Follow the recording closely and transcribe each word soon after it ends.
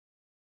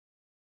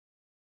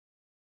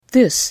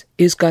This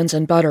is Guns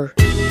and Butter.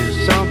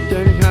 There's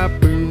something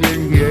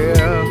happening here.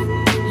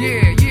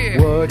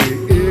 Yeah. What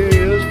it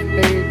is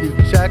ain't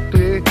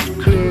exactly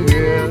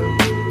clear.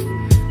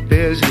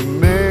 There's a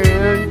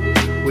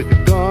man with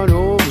a gun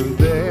over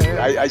there.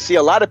 I see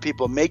a lot of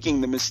people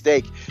making the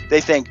mistake.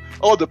 They think,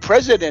 oh, the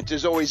president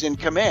is always in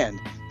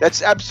command.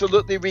 That's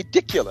absolutely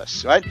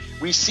ridiculous, right?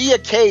 We see a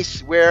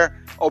case where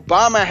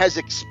Obama has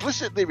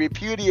explicitly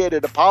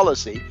repudiated a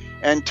policy,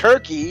 and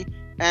Turkey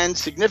and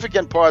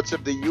significant parts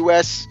of the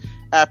U.S.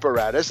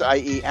 apparatus,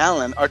 i.e.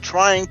 Allen, are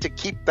trying to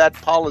keep that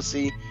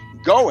policy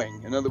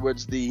going. In other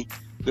words, the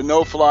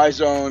no-fly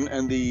zone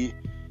and the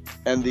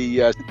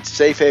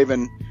safe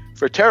haven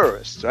for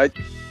terrorists, right?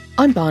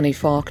 I'm Bonnie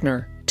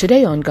Faulkner.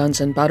 Today on Guns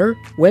and Butter,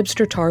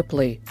 Webster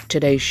Tarpley.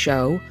 Today's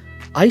show,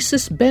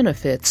 ISIS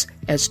benefits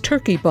as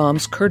Turkey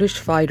bombs Kurdish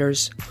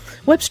fighters.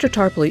 Webster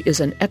Tarpley is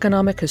an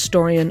economic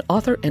historian,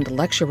 author, and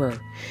lecturer.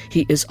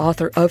 He is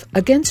author of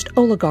Against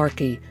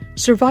Oligarchy,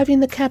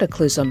 Surviving the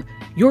Cataclysm,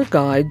 Your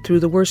Guide Through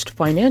the Worst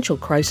Financial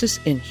Crisis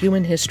in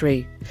Human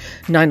History,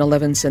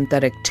 9/11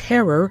 Synthetic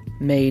Terror,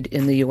 Made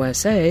in the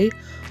USA,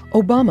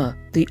 Obama,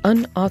 the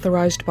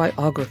Unauthorized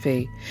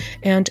Biography,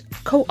 and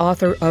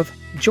co-author of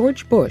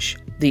George Bush,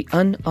 the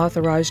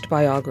Unauthorized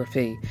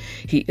Biography.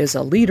 He is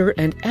a leader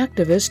and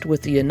activist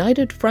with the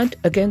United Front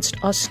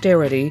Against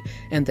Austerity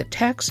and the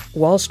Tax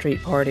Wall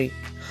Street Party.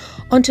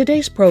 On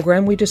today's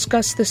program, we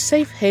discuss the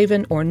safe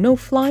haven or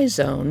no-fly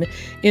zone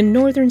in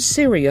northern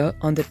Syria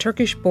on the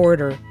Turkish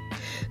border,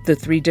 the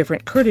three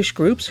different Kurdish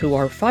groups who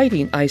are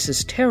fighting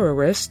ISIS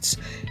terrorists,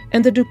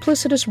 and the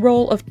duplicitous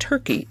role of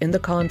Turkey in the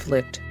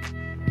conflict.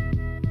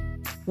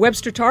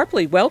 Webster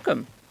Tarpley,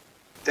 welcome.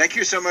 Thank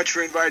you so much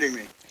for inviting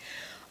me.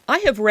 I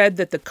have read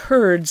that the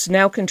Kurds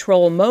now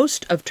control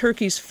most of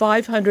Turkey's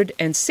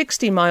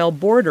 560-mile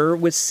border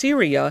with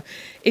Syria,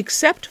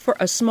 except for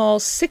a small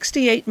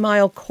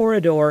 68-mile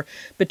corridor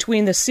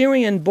between the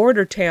Syrian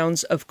border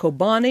towns of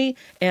Kobani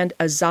and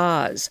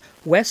Azaz,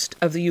 west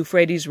of the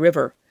Euphrates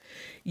River.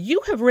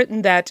 You have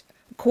written that,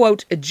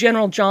 quote,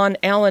 General John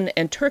Allen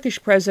and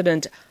Turkish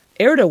President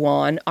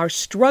Erdogan are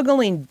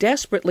struggling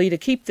desperately to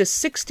keep the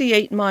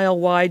 68-mile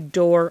wide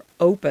door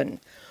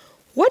open.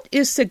 What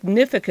is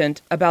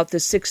significant about the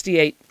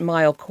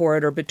 68-mile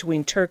corridor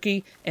between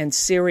Turkey and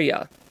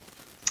Syria?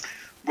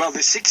 Well, the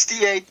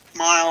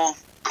 68-mile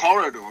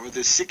corridor,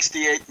 the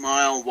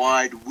 68-mile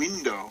wide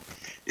window,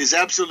 is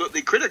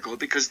absolutely critical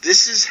because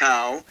this is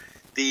how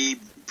the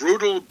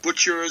brutal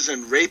butchers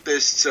and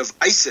rapists of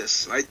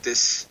ISIS, right,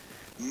 this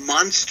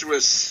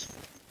monstrous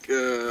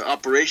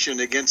operation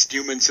against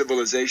human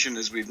civilization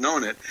as we've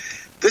known it,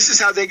 this is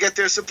how they get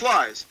their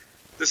supplies.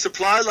 The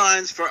supply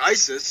lines for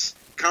ISIS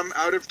come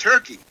out of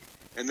Turkey,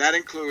 and that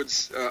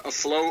includes a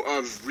flow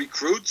of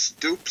recruits,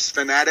 dupes,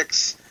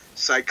 fanatics,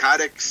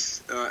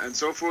 psychotics, and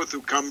so forth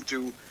who come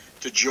to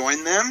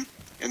join them,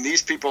 and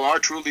these people are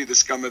truly the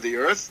scum of the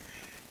earth.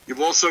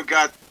 You've also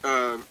got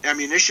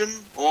ammunition,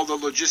 all the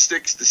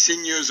logistics, the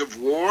sinews of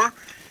war.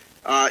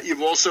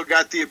 You've also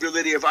got the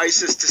ability of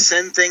ISIS to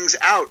send things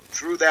out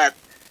through that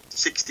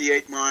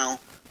 68-mile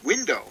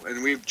window,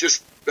 and we've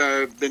just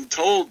been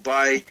told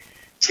by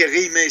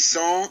Thierry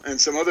Mason and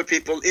some other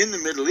people in the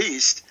Middle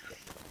East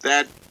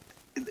that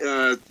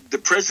the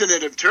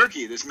president of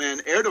Turkey, this man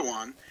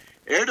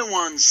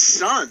Erdogan's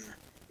son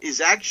is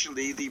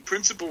actually the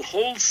principal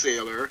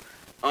wholesaler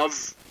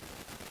of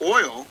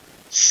oil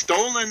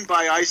stolen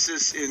by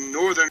ISIS in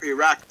northern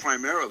Iraq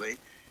primarily,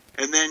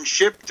 and then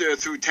shipped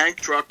through tank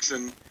trucks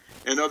and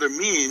other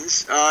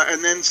means,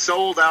 and then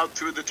sold out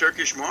through the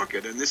Turkish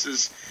market. And this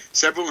is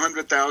several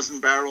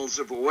 100,000 barrels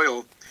of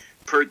oil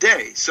per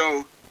day.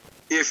 So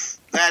if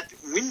that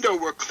window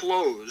were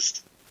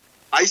closed,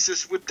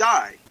 ISIS would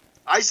die.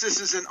 ISIS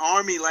is an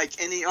army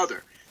like any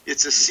other.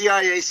 It's a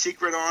CIA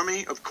secret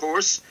army, of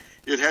course.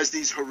 It has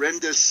these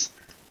horrendous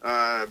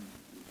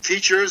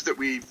features that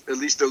we at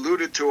least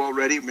alluded to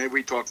already. Maybe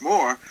we talk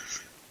more.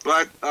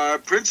 But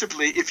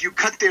principally, if you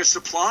cut their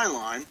supply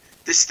line,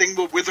 this thing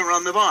will wither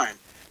on the vine.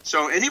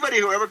 So anybody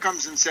who ever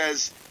comes and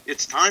says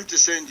it's time to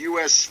send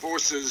U.S.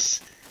 forces,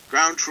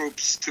 ground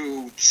troops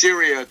to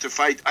Syria to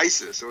fight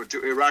ISIS or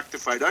to Iraq to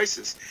fight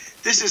ISIS,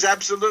 this is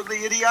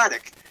absolutely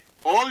idiotic.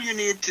 All you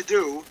need to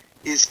do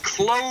is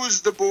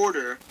close the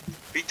border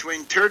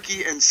between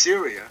Turkey and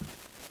Syria,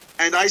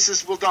 and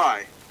ISIS will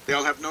die.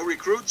 They'll have no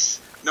recruits,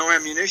 no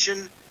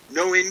ammunition,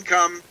 no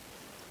income,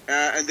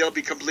 and they'll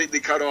be completely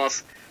cut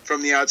off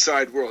from the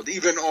outside world.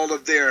 Even all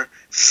of their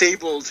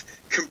fabled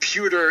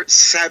computer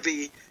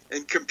savvy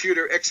and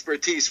computer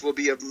expertise will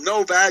be of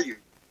no value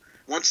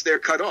once they're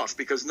cut off,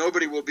 because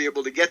nobody will be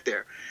able to get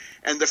there.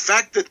 And the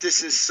fact that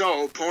this is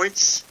so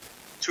points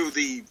to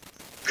the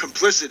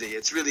complicity.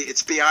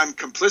 It's beyond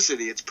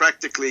complicity. It's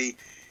practically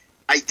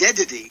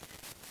identity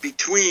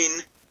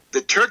between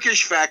the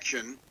Turkish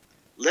faction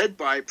led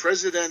by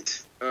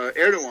President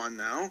Erdogan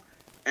now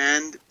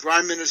and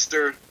Prime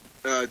Minister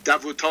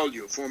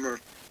Davutoglu, former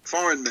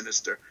foreign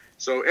minister.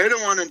 So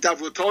Erdogan and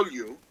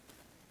Davutoglu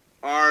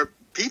are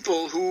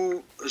people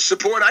who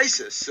support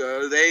ISIS.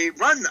 They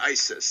run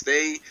ISIS.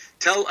 They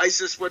tell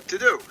ISIS what to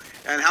do.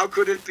 And how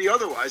could it be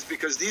otherwise?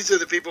 Because these are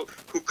the people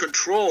who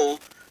control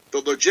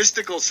the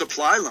logistical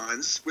supply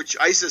lines, which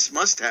ISIS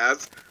must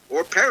have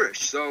or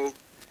perish. So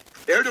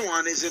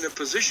Erdogan is in a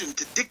position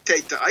to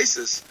dictate to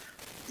ISIS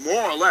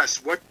more or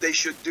less what they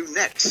should do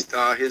next.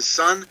 His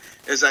son,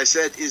 as I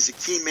said, is a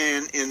key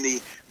man in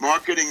the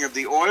marketing of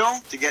the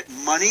oil to get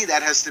money.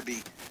 That has to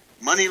be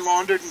money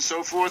laundered and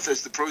so forth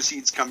as the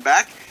proceeds come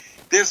back.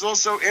 There's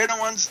also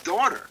Erdogan's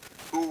daughter,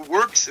 who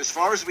works, as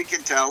far as we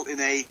can tell, in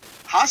a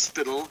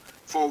hospital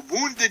for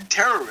wounded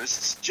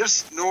terrorists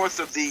just north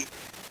of the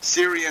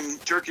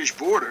Syrian-Turkish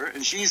border,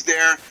 and she's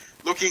there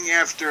looking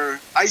after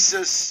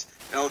ISIS,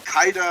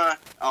 Al-Qaeda,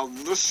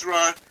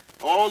 Al-Nusra,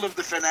 all of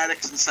the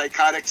fanatics and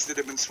psychotics that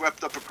have been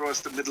swept up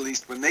across the Middle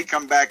East when they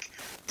come back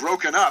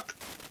broken up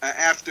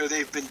after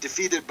they've been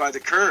defeated by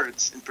the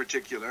Kurds in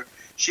particular.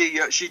 She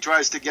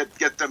tries to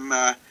get them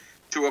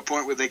to a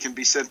point where they can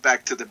be sent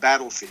back to the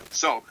battlefield.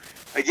 So,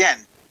 again,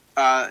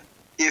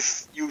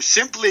 if you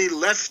simply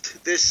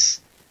left this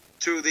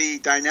to the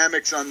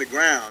dynamics on the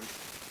ground,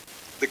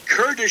 the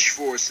Kurdish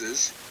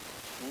forces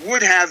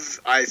would have,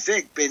 I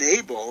think, been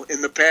able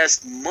in the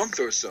past month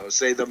or so,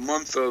 say the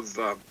month of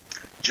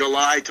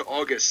July to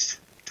August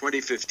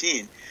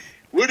 2015,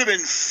 would have been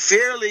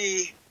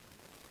fairly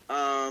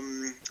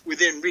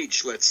within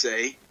reach, let's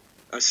say,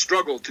 a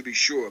struggle to be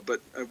sure,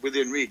 but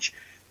within reach.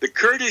 The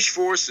Kurdish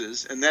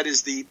forces, and that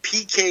is the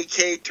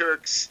PKK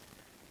Turks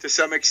to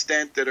some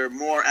extent that are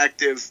more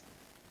active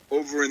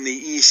over in the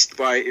east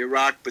by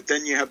Iraq, but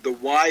then you have the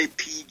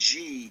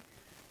YPG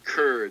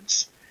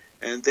Kurds,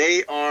 and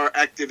they are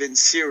active in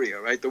Syria,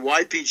 right? The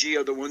YPG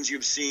are the ones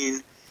you've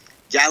seen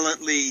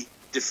gallantly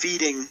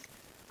defeating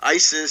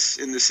ISIS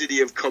in the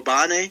city of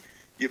Kobane.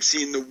 You've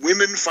seen the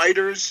women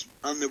fighters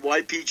on the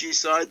YPG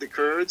side, the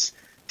Kurds,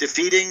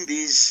 defeating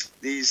these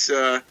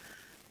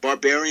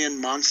barbarian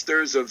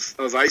monsters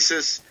of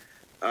ISIS.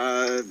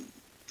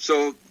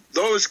 So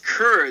those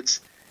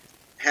Kurds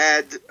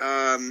had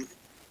an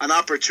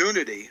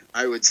opportunity,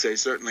 I would say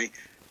certainly,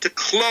 to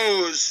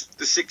close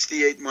the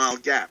 68-mile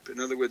gap. In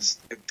other words,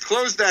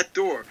 close that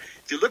door.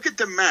 If you look at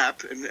the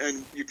map,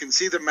 and you can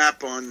see the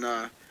map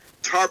on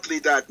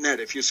Tarpley.net.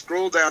 If you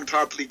scroll down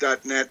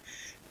Tarpley.net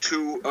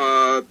to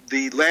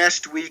the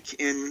last week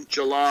in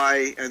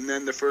July and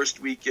then the first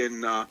week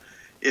in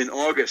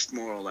August,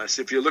 more or less.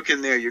 If you look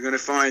in there, you're going to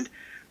find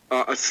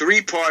a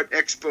three-part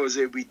expose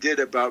we did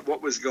about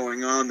what was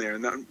going on there.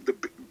 And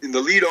in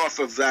the lead-off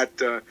of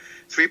that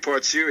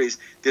three-part series,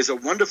 there's a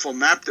wonderful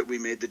map that we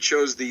made that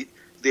shows the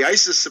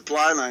ISIS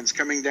supply lines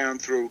coming down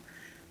through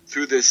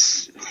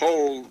this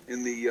hole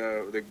in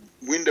the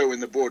window in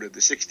the border, the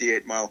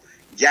 68-mile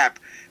gap.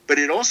 But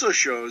it also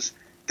shows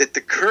that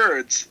the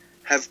Kurds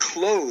have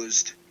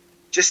closed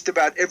just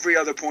about every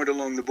other point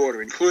along the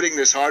border, including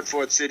this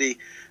hard-fought city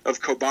of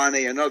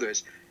Kobane and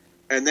others.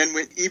 And then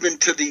even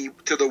to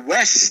the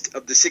west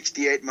of the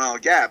 68-mile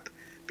gap,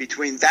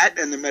 between that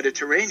and the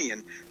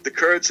Mediterranean, the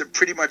Kurds have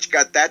pretty much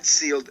got that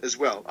sealed as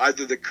well.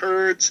 Either the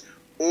Kurds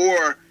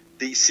or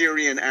the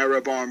Syrian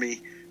Arab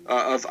army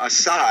of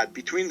Assad,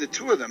 between the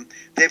two of them,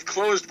 they've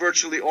closed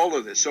virtually all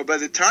of this. So by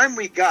the time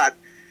we got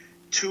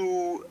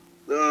to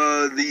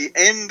the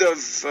end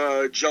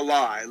of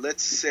July,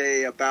 let's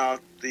say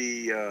about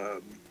the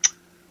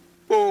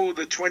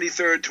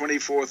 23rd,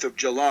 24th of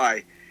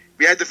July,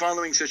 we had the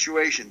following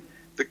situation.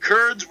 The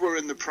Kurds were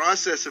in the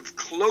process of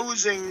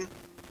closing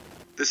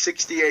the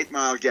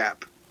 68-mile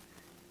gap.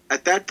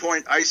 At that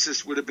point,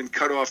 ISIS would have been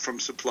cut off from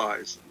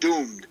supplies,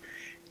 doomed.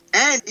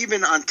 And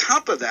even on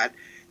top of that,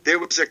 there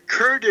was a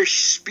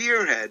Kurdish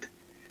spearhead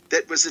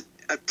that was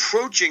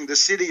approaching the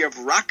city of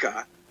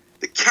Raqqa,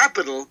 the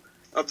capital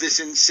of this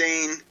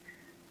insane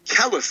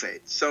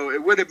caliphate. So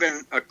it would have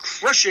been a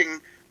crushing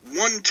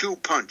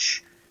 1-2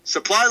 punch.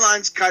 Supply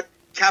lines cut,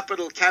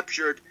 capital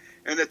captured,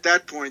 and at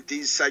that point,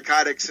 these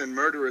psychotics and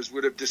murderers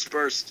would have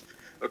dispersed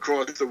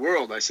across the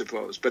world, I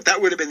suppose. But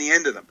that would have been the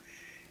end of them.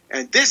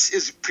 And this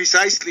is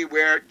precisely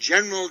where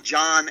General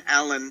John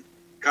Allen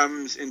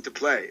comes into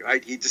play,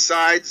 right? He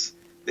decides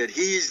that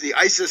he's the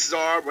ISIS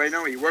czar. Right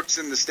now, he works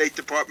in the State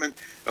Department,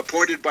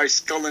 appointed by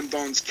Skull and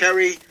Bones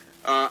Kerry.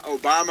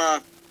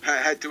 Obama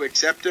had to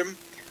accept him.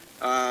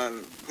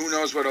 Who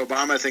knows what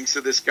Obama thinks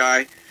of this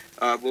guy?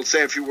 We'll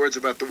say a few words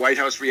about the White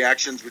House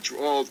reactions, which were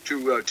all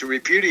to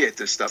repudiate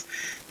this stuff.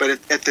 But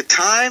at the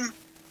time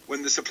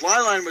when the supply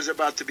line was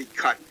about to be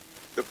cut,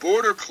 the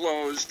border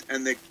closed,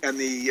 and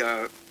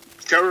the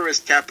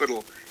terrorist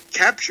capital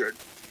captured,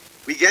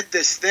 we get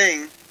this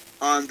thing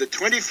on the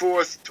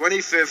 24th,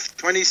 25th,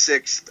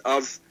 26th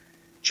of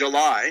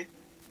July,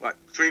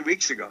 3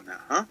 weeks ago now,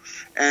 huh?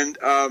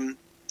 And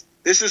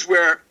this is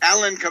where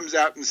Allen comes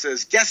out and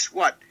says, guess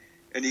what?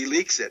 And he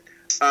leaks it.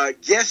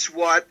 Guess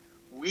what?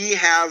 We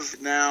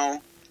have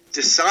now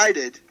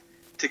decided,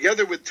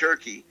 together with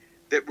Turkey,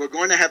 that we're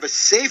going to have a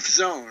safe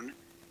zone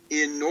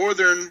in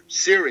northern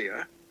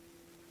Syria,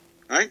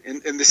 right?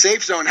 And the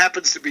safe zone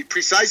happens to be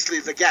precisely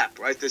the gap,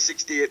 right? The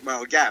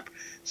 68-mile gap.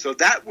 So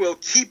that will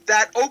keep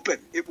that open.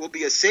 It will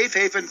be a safe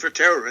haven for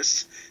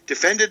terrorists,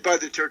 defended by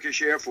the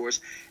Turkish Air Force.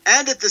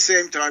 And at the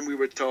same time, we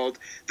were told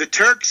the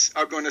Turks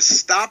are going to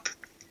stop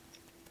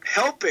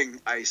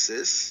helping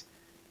ISIS,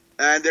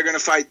 and they're going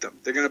to fight them.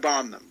 They're going to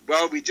bomb them.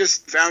 Well, we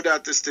just found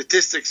out the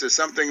statistics are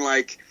something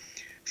like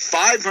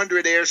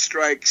 500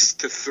 airstrikes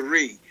to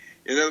 3.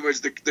 In other words,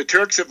 the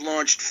Turks have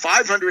launched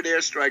 500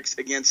 airstrikes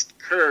against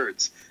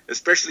Kurds,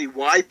 especially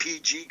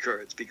YPG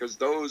Kurds, because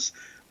those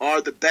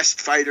are the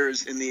best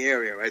fighters in the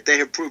area, right? They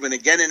have proven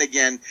again and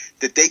again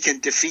that they can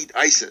defeat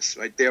ISIS,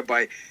 right?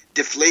 Thereby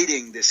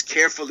deflating this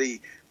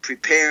carefully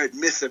prepared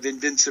myth of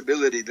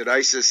invincibility that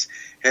ISIS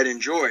had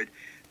enjoyed.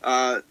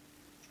 And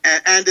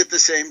at the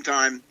same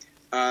time,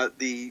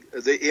 the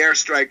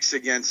airstrikes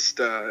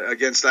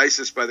against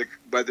ISIS by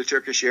the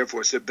Turkish Air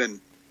Force have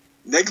been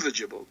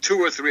negligible, 2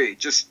 or 3,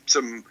 just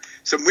some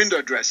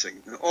window dressing.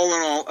 All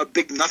in all, a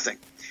big nothing.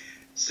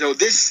 So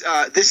this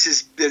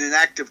has been an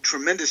act of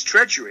tremendous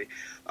treachery.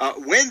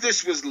 When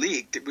this was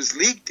leaked, it was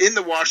leaked in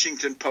the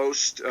Washington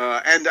Post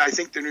and I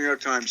think the New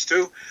York Times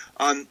too,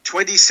 on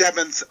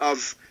 27th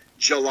of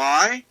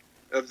July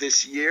of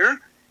this year.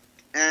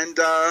 And,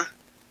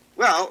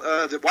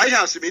 the White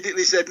House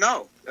immediately said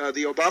no.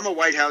 The Obama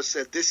White House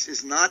said this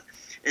is not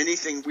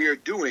anything we're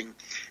doing.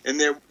 And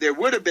there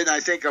would have been, I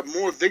think, a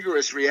more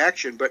vigorous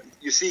reaction. But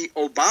you see,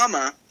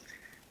 Obama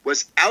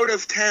was out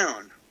of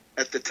town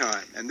at the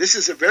time. And this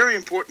is a very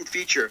important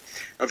feature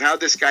of how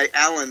this guy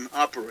Allen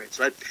operates,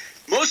 right?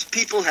 Most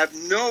people have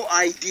no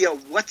idea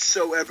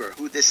whatsoever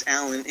who this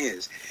Allen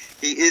is.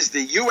 He is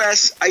the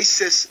U.S.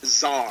 ISIS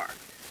czar,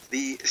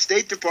 the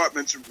State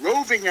Department's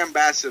roving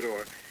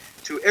ambassador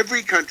to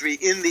every country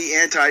in the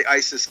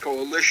anti-ISIS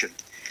coalition,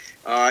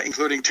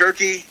 including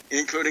Turkey,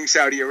 including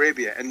Saudi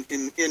Arabia. And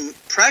in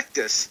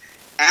practice,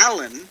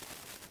 Allen,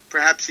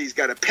 perhaps he's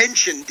got a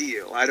pension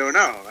deal. I don't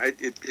know.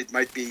 It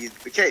might be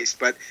the case.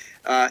 But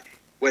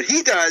what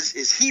he does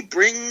is he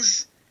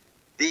brings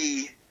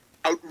the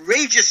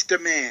outrageous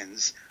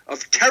demands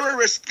of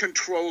terrorist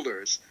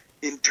controllers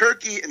in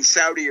Turkey and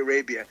Saudi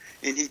Arabia,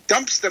 and he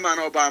dumps them on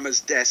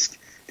Obama's desk,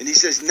 and he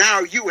says,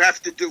 now you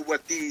have to do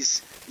what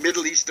these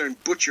Middle Eastern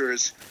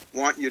butchers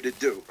want you to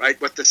do,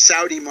 right? What the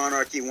Saudi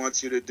monarchy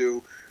wants you to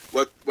do,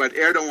 what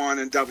Erdogan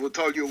and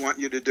Davutoglu want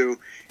you to do,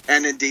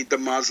 and indeed the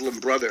Muslim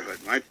Brotherhood,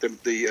 right?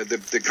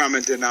 The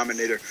common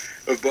denominator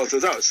of both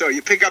of those. So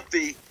you pick up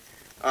the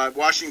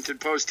Washington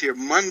Post here,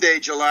 Monday,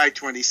 July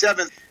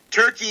 27th.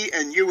 Turkey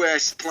and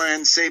U.S.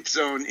 plan safe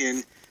zone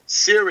in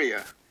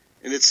Syria,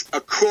 and it's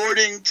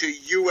according to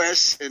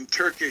U.S. and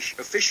Turkish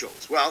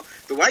officials. Well,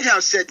 the White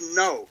House said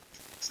no,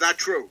 it's not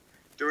true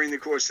during the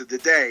course of the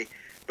day,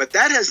 but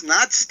that has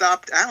not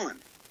stopped Allen,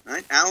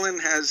 right? Allen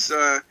has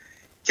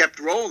kept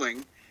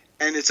rolling,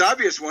 and it's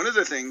obvious one of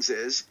the things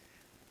is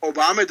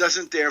Obama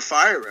doesn't dare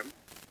fire him,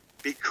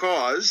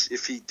 because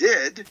if he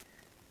did,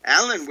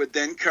 Allen would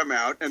then come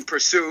out and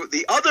pursue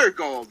the other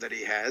goal that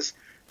he has,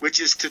 which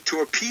is to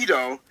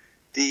torpedo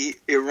the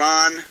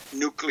Iran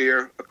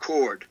nuclear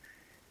accord.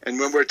 And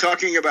when we're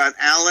talking about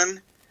Allen,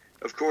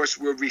 of course,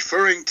 we're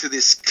referring to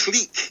this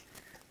clique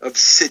of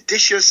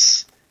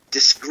seditious,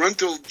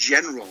 disgruntled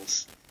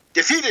generals,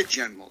 defeated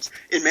generals,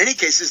 in many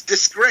cases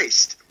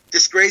disgraced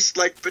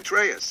like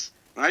Petraeus,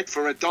 right,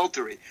 for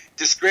adultery,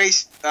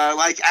 disgraced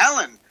like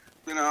Allen.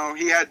 You know,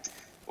 he had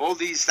all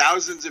these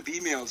thousands of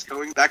emails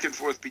going back and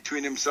forth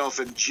between himself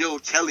and Jill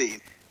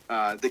Kelly,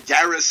 the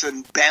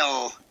garrison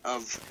belle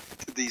of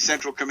the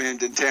Central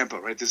Command in Tampa,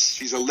 right?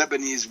 She's a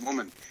Lebanese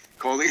woman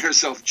calling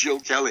herself Jill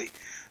Kelly.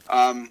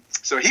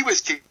 So he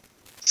was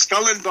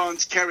Skull and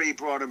Bones Kerry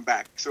brought him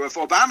back. So if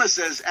Obama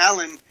says,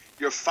 Allen,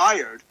 you're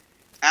fired,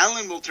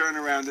 Allen will turn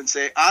around and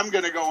say, I'm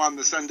going to go on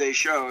the Sunday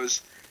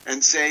shows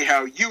and say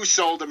how you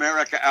sold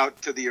America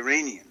out to the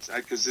Iranians,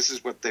 right? Because this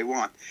is what they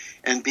want.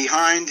 And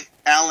behind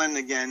Allen,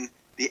 again,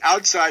 the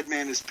outside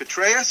man is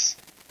Petraeus,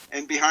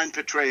 and behind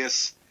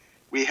Petraeus,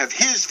 we have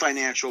his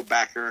financial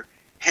backer,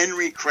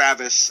 Henry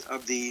Kravis,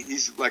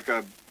 he's like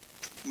a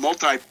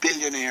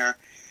multi-billionaire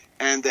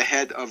and the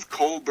head of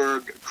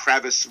Kohlberg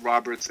Kravis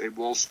Roberts, a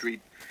Wall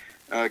Street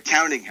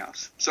counting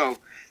house. So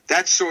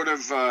that's sort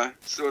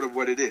of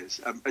what it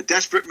is. A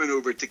desperate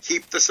maneuver to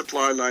keep the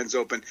supply lines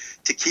open,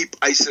 to keep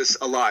ISIS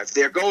alive.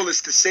 Their goal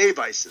is to save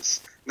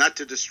ISIS, not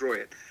to destroy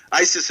it.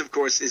 ISIS, of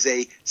course, is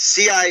a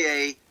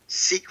CIA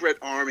secret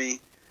army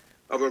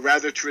of a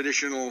rather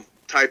traditional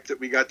type that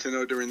we got to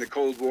know during the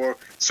Cold War,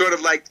 sort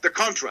of like the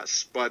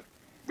Contras, but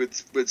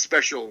with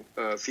special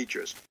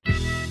features.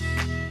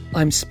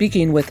 I'm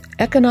speaking with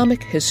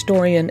economic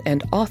historian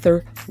and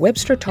author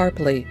Webster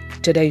Tarpley.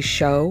 Today's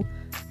show,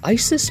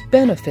 ISIS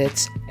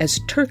benefits as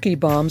Turkey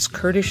bombs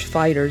Kurdish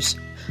fighters.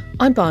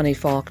 I'm Bonnie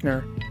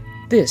Faulkner.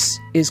 This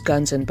is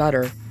Guns and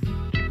Butter.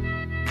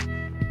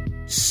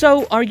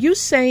 So are you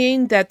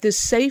saying that this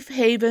safe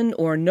haven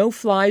or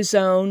no-fly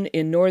zone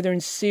in northern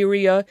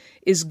Syria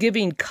is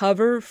giving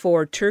cover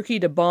for Turkey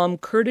to bomb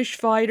Kurdish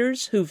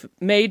fighters who've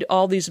made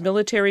all these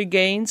military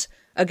gains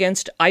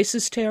against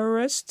ISIS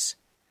terrorists?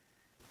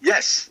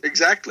 Yes,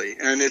 exactly.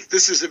 And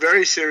this is a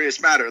very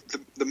serious matter.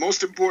 The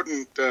most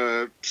important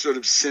sort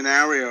of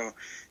scenario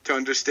to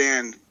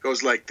understand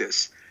goes like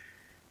this.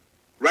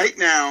 Right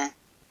now,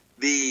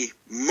 the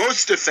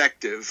most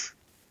effective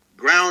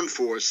ground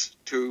force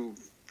to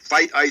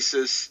fight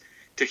ISIS,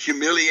 to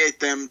humiliate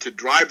them, to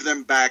drive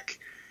them back,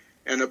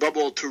 and above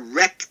all, to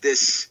wreck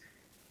this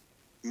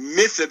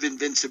myth of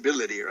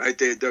invincibility, right?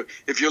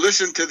 If you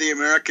listen to the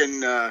American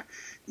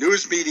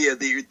news media,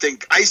 you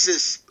think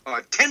ISIS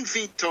are 10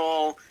 feet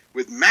tall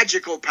with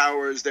magical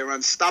powers. They're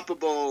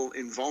unstoppable,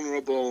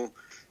 invulnerable,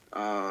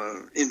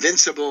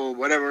 invincible,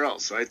 whatever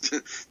else, right?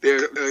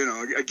 They're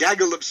a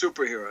gaggle of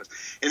superheroes.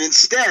 And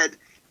instead,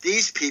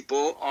 these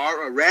people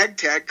are a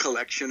ragtag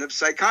collection of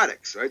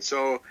psychotics, right?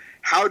 So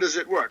how does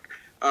it work?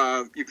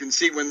 You can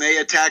see when they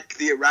attack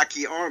the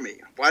Iraqi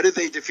army. Why did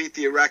they defeat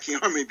the Iraqi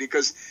army?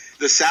 Because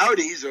the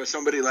Saudis or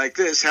somebody like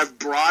this have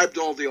bribed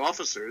all the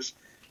officers.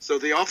 So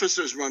the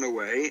officers run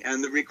away,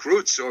 and the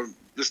recruits, or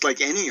just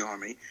like any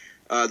army,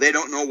 they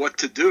don't know what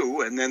to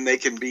do, and then they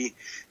can be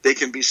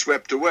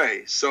swept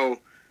away. So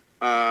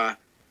the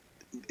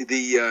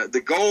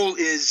goal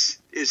is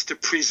to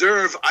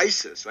preserve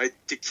ISIS, right?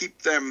 To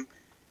keep them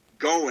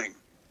going,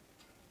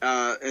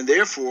 and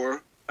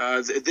therefore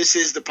this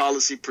is the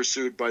policy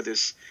pursued by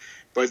this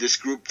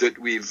group that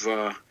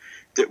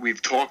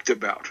we've talked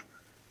about.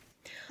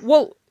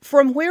 Well,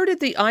 from where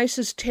did the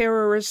ISIS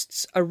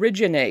terrorists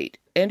originate,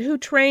 and who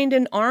trained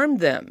and armed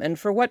them, and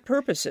for what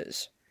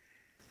purposes?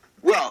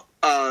 Well,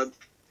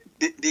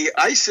 the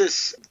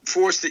ISIS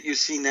force that you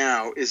see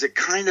now is a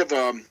kind of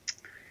a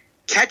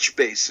catch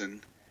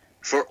basin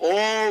for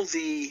all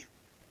the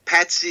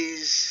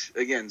patsies,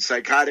 again,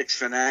 psychotics,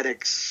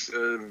 fanatics,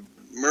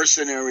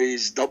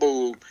 mercenaries,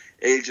 double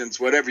agents,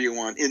 whatever you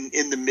want,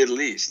 in the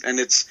Middle East. And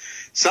it's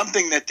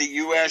something that the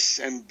U.S.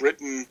 and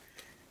Britain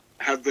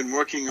have been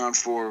working on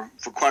for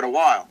quite a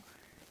while,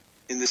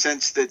 in the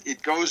sense that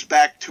it goes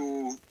back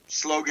to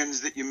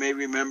slogans that you may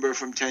remember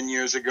from 10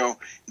 years ago,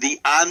 the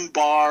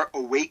Anbar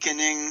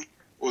Awakening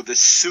or the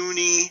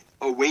Sunni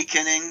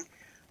Awakening.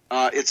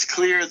 It's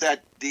clear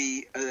that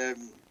the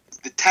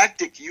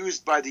tactic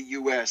used by the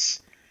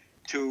U.S.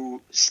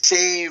 to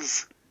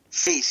save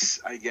face,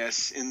 I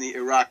guess, in the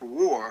Iraq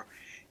war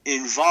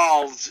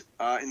involved,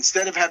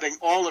 instead of having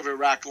all of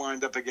Iraq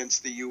lined up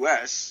against the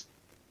U.S.,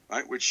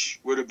 right, which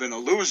would have been a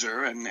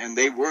loser, and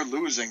they were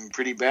losing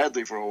pretty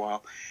badly for a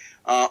while,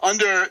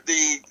 under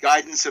the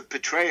guidance of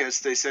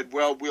Petraeus, they said,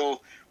 well,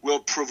 we'll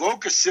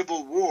provoke a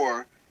civil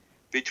war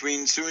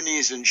between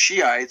Sunnis and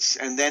Shiites,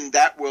 and then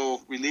that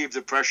will relieve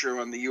the pressure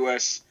on the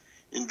U.S.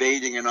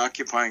 invading and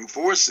occupying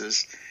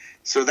forces.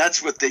 So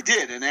that's what they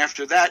did. And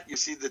after that, you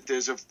see that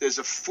there's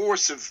a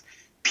force of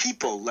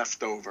people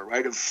left over,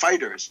 right, of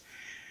fighters.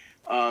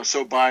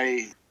 So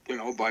by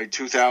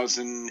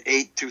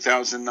 2008,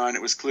 2009,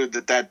 it was clear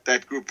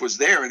that group was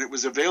there and it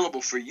was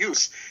available for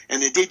use.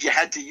 And indeed, you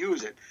had to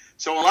use it.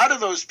 So a lot of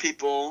those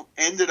people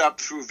ended up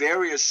through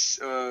various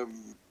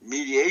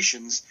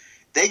mediations.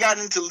 They got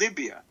into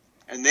Libya,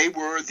 and they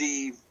were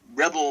the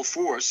rebel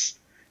force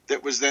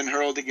that was then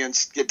hurled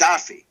against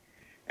Gaddafi.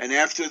 And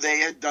after they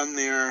had done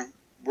their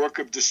work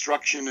of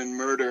destruction and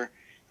murder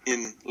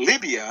in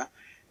Libya,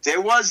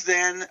 there was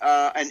then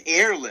an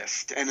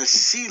airlift and a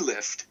sea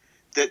lift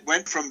that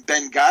went from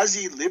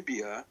Benghazi,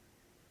 Libya,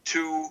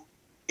 to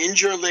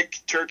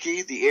Incirlik,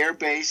 Turkey, the air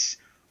base,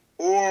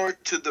 or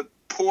to the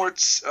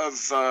ports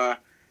of,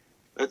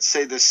 let's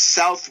say, the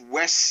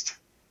southwest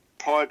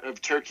part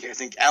of Turkey. I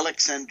think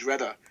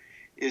Alexandretta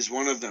is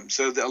one of them.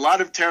 So a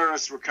lot of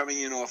terrorists were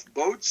coming in off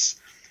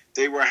boats.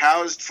 They were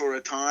housed for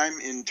a time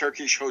in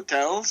Turkish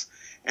hotels,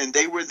 and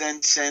they were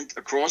then sent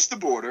across the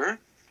border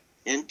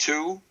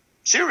into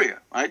Syria,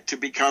 right, to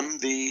become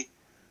the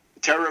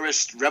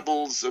terrorist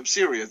rebels of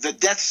Syria, the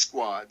death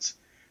squads,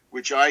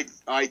 which I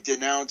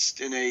denounced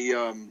in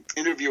a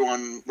interview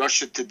on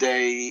Russia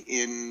Today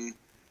in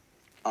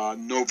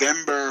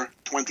November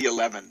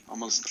 2011,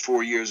 almost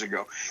 4 years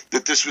ago,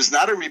 that this was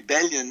not a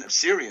rebellion of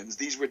Syrians.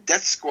 These were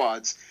death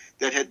squads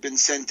that had been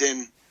sent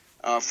in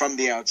from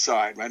the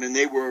outside, right? And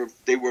they were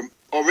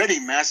already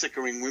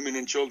massacring women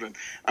and children.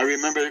 I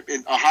remember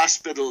in a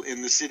hospital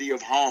in the city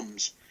of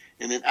Homs,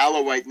 in an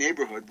Alawite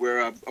neighborhood,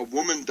 where a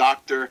woman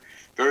doctor,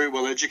 very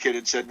well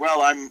educated, said,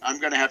 well, I'm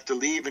going to have to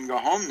leave and go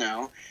home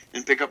now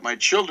and pick up my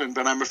children,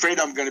 but I'm afraid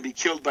I'm going to be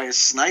killed by a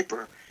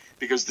sniper,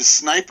 because the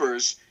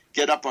snipers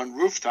get up on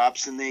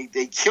rooftops and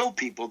they kill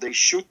people. They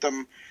shoot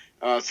them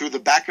through the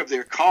back of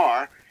their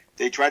car.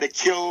 They try to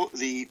kill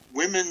the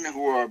women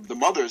who are the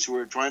mothers who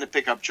are trying to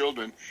pick up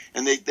children,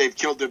 and they've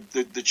killed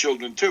the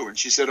children too. And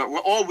she said,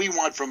 all we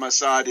want from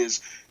Assad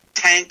is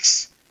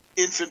tanks,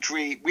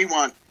 infantry. We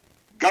want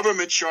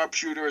government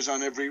sharpshooters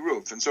on every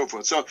roof, and so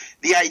forth. So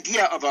the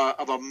idea of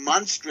a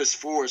monstrous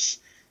force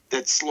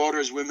that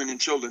slaughters women and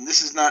children,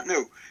 this is not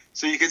new.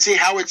 So you can see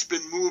how it's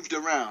been moved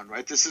around,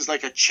 right? This is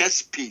like a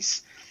chess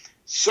piece.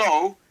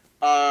 So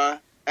at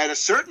a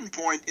certain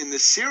point in the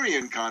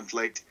Syrian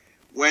conflict,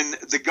 when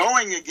the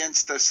going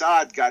against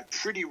Assad got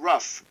pretty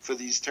rough for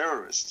these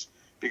terrorists,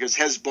 because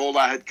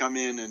Hezbollah had come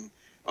in and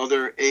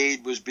other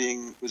aid was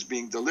being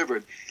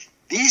delivered.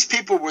 These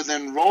people were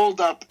then rolled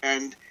up,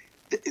 and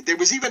there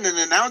was even an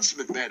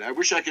announcement made. I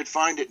wish I could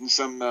find it in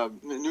some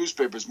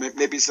newspapers.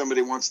 Maybe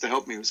somebody wants to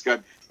help me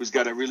who's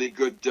got a really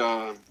good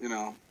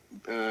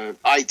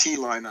IT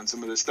line on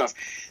some of this stuff.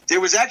 There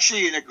was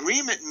actually an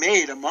agreement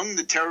made among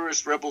the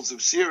terrorist rebels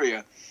of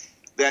Syria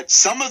that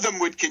some of them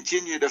would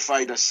continue to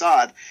fight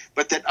Assad,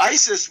 but that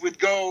ISIS would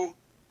go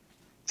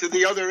to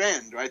the other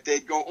end, right?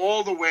 They'd go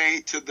all the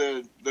way to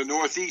the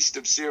northeast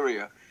of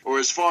Syria, or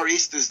as far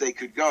east as they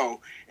could go,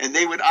 and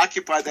they would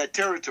occupy that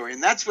territory.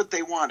 And that's what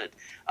they wanted.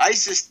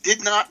 ISIS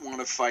did not want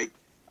to fight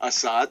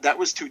Assad. That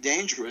was too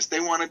dangerous.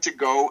 They wanted to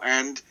go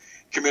and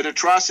commit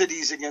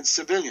atrocities against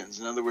civilians.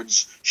 In other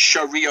words,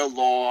 Sharia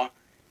law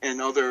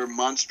and other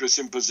monstrous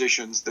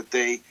impositions that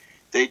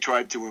they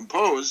tried to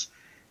impose.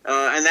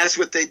 And that's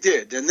what they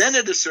did. And then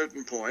at a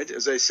certain point,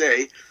 as I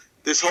say,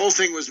 this whole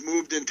thing was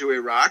moved into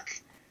Iraq.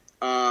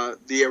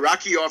 The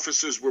Iraqi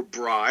officers were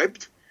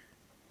bribed.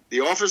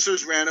 The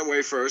officers ran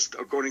away first,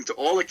 according to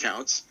all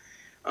accounts.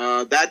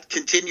 That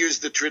continues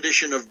the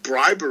tradition of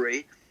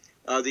bribery.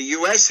 The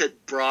U.S. had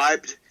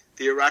bribed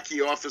the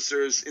Iraqi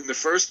officers in the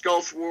first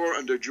Gulf War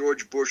under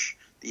George Bush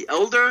the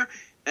Elder,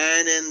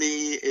 and in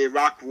the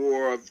Iraq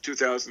War of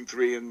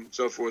 2003 and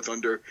so forth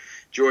under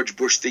George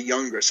Bush the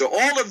Younger. So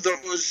all of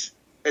those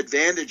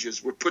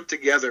advantages were put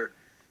together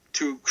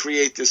to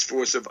create this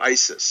force of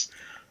ISIS.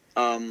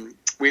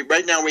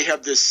 Right now we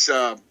have this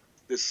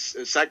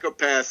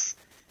psychopath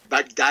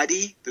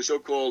Baghdadi, the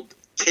so-called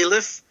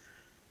caliph.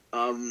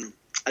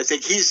 I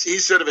think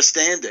he's sort of a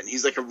stand-in.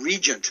 He's like a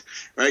regent,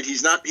 right?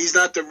 He's not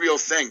the real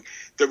thing.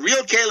 The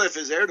real caliph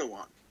is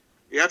Erdogan.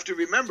 You have to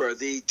remember,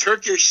 the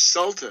Turkish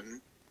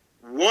Sultan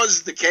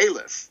was the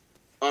caliph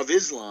of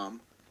Islam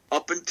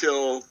up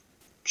until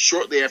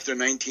shortly after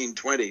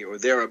 1920 or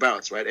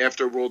thereabouts, right,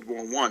 after World War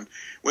I.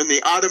 When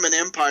the Ottoman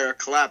Empire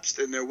collapsed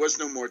and there was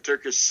no more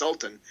Turkish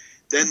Sultan,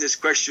 then this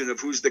question of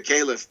who's the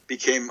caliph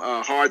became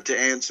hard to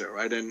answer,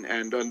 right?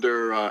 And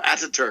under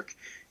Ataturk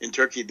in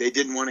Turkey, they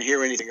didn't want to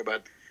hear anything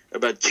about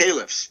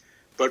caliphs.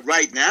 But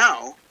right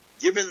now,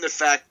 given the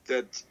fact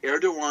that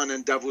Erdogan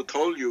and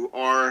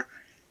Davutoglu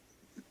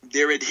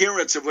they're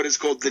adherents of what is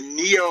called the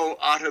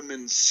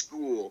Neo-Ottoman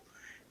school.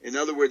 In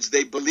other words,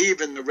 they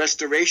believe in the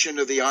restoration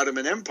of the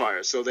Ottoman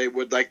Empire, so they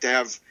would like to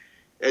have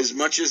as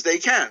much as they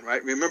can,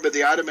 right? Remember,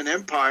 the Ottoman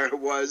Empire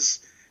was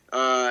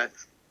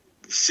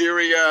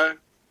Syria,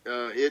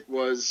 it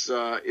was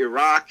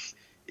Iraq,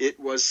 it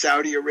was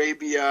Saudi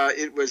Arabia,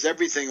 it was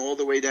everything all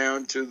the way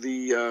down to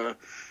Yemen.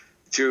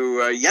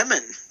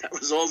 That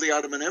was all the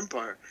Ottoman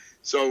Empire.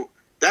 So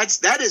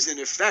that is in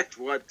effect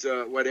what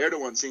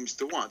Erdogan seems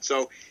to want.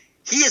 So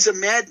he is a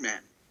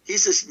madman.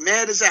 He's as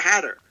mad as a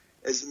hatter,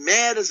 as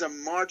mad as a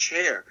March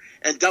hare.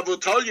 And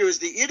Davutoglu is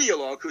the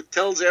ideologue who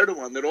tells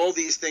Erdogan that all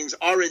these things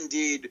are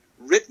indeed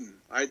written,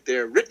 right?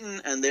 They're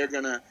written and they're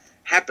going to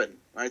happen,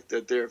 right?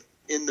 That they're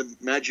in the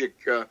magic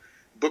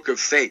book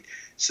of fate.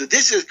 So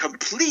this is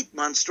complete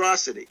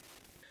monstrosity.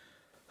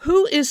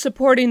 Who is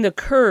supporting the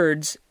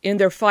Kurds in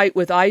their fight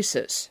with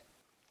ISIS?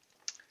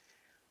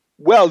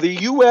 Well, the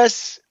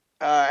U.S.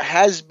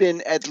 Has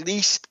been at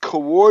least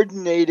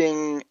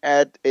coordinating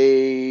at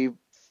a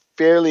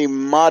fairly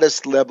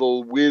modest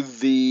level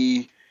with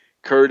the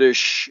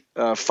Kurdish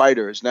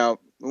fighters. Now,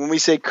 when we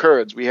say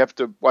Kurds, we have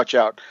to watch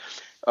out.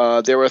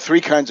 There are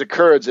three kinds of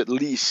Kurds at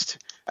least,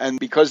 and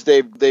because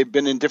they've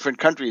been in different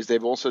countries,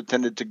 they've also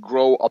tended to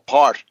grow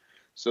apart,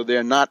 so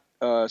they're not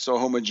so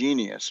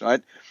homogeneous,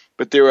 right?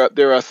 But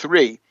there are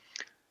three.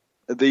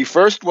 The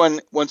first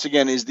one, once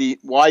again, is the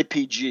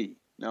YPG.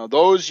 Now,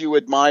 those you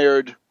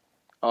admired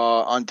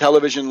on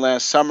television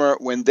last summer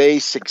when they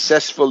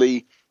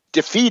successfully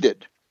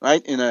defeated,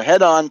 right, in a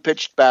head-on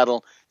pitched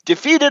battle,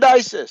 defeated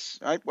ISIS,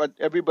 right, what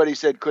everybody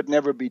said could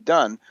never be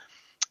done,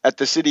 at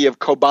the city of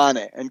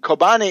Kobane. And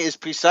Kobane is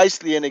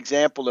precisely an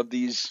example of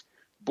these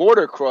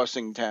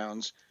border-crossing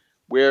towns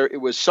where it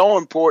was so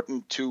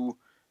important to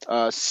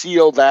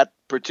seal that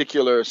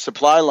particular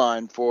supply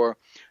line for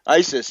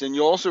ISIS. And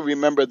you also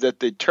remember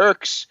that the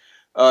Turks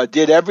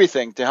did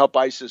everything to help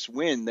ISIS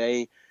win.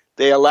 They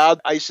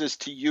allowed ISIS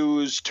to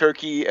use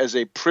Turkey as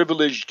a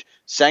privileged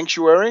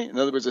sanctuary, in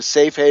other words, a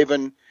safe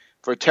haven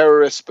for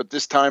terrorists, but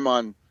this time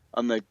on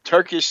the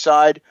Turkish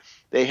side.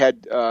 They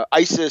had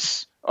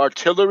ISIS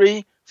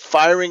artillery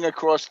firing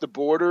across the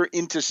border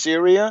into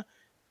Syria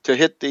to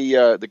hit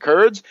the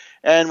Kurds.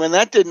 And when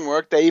that didn't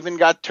work, they even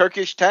got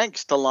Turkish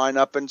tanks to line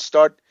up and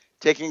start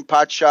taking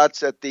pot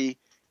shots at the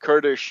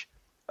Kurdish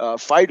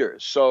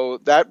fighters. So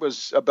that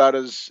was about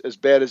as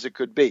bad as it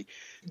could be.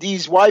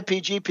 These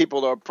YPG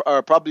people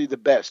are probably the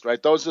best,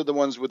 right? Those are the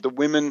ones with the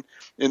women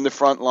in the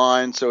front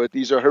line. So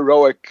these are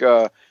heroic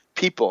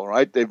people,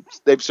 right?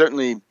 They've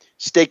certainly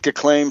staked a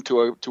claim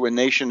to a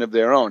nation of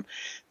their own.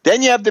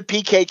 Then you have the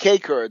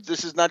PKK Kurds.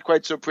 This is not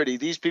quite so pretty.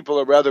 These people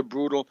are rather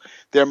brutal.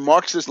 They're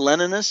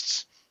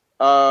Marxist-Leninists.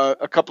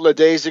 A couple of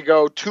days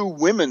ago, two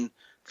women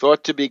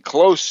thought to be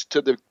close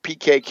to the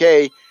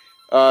PKK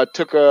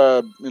took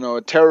a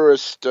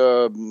terrorist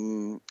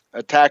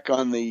attack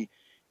on the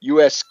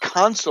U.S.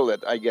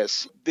 consulate, I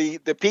guess. The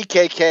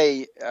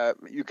PKK,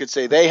 you could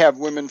say they have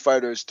women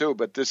fighters too,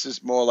 but this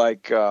is more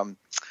like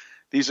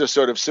these are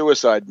sort of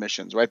suicide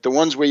missions, right? The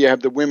ones where you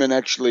have the women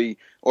actually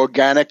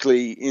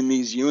organically in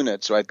these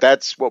units, right?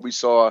 That's what we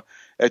saw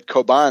at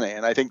Kobane,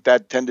 and I think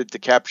that tended to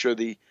capture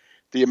the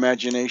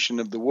imagination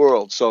of the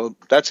world. So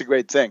that's a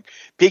great thing.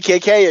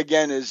 PKK,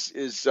 again,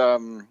 is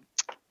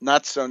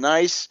not so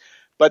nice.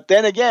 But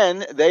then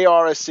again, they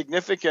are a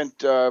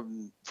significant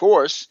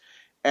force,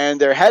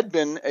 and there had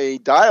been a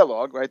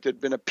dialogue, right? There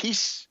had been a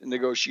peace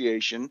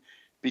negotiation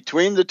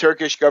between the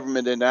Turkish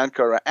government in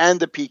Ankara and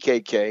the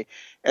PKK,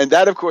 and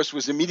that, of course,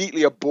 was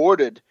immediately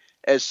aborted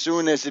as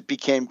soon as it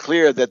became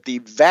clear that the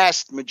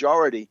vast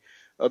majority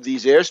of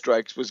these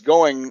airstrikes was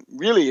going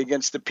really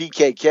against the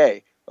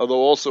PKK, although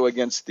also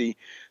against the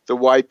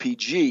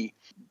YPG.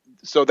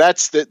 So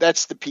that's the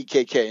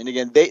PKK, and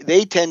again,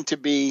 they tend to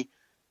be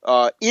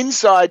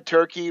inside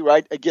Turkey,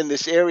 right? Again,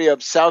 this area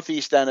of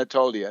southeast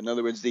Anatolia, in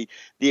other words, the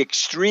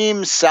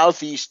extreme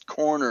southeast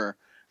corner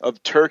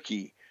of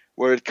Turkey,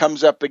 where it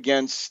comes up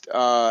against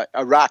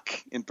Iraq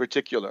in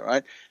particular,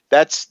 right?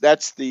 That's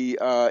the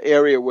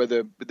area where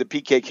the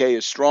PKK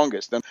is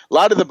strongest. And a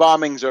lot of the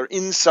bombings are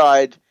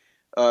inside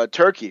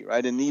Turkey,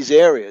 right? In these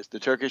areas, the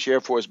Turkish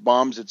Air Force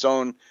bombs its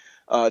own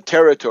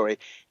territory.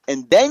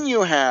 And then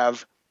you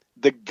have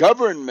the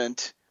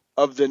government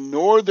of the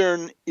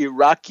northern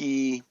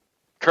Iraqi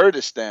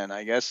Kurdistan,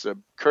 I guess, a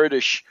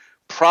Kurdish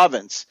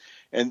province.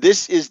 And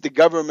this is the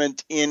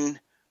government in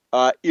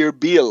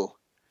Erbil.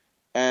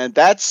 And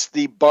that's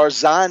the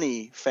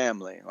Barzani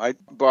family, right?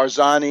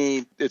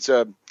 Barzani, it's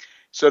a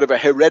sort of a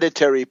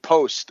hereditary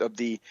post of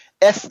the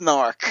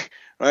ethnarch,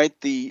 right?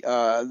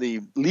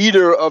 The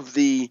leader of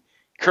the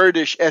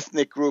Kurdish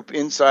ethnic group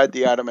inside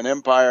the Ottoman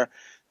Empire.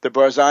 The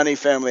Barzani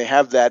family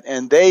have that,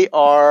 and they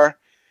are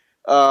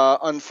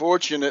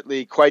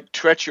unfortunately quite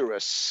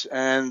treacherous.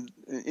 And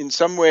in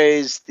some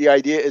ways, the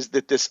idea is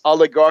that this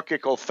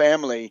oligarchical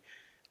family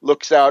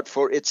looks out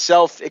for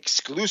itself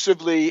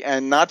exclusively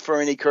and not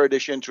for any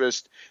Kurdish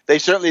interest. They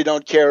certainly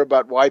don't care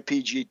about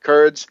YPG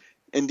Kurds.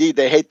 Indeed,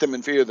 they hate them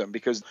and fear them,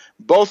 because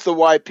both the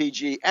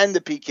YPG and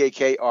the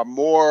PKK are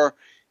more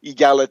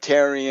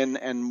egalitarian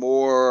and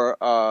more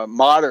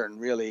modern,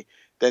 really,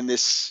 than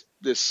this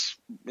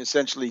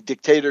essentially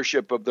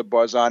dictatorship of the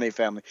Barzani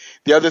family.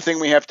 The other thing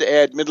we have to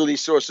add, Middle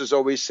East sources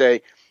always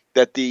say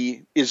that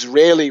the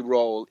Israeli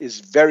role is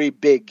very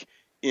big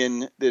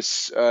in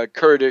this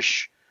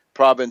Kurdish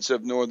province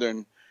of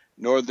northern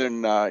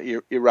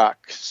Iraq.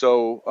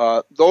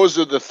 So those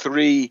are the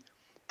three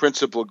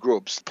principal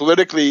groups.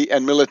 Politically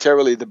and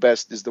militarily, the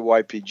best is the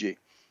YPG.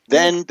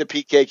 Then the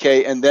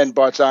PKK, and then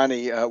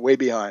Barzani way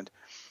behind.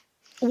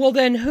 Well,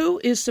 then who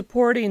is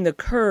supporting the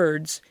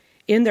Kurds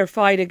in their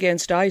fight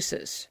against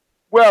ISIS?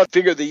 Well, I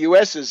figure the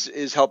U.S.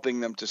 is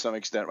helping them to some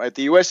extent, right?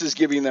 The U.S. is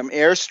giving them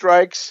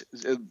airstrikes,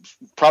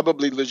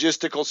 probably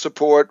logistical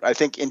support, I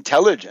think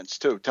intelligence,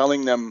 too,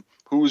 telling them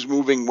who's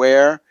moving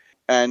where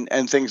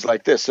and things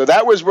like this. So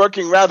that was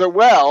working rather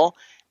well,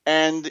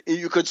 and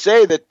you could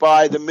say that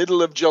by the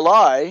middle of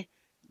July,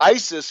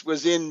 ISIS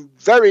was in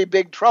very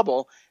big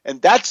trouble,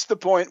 and that's the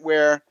point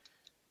where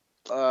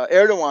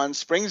Erdogan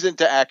springs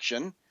into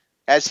action,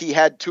 as he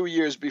had 2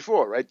 years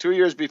before, right? 2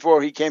 years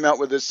before, he came out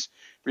with this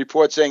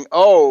report saying,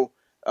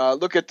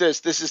 look at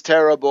this. This is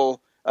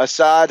terrible.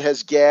 Assad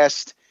has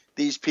gassed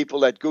these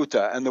people at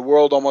Ghouta, and the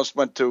world almost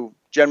went to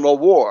general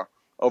war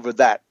over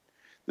that.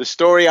 The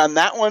story on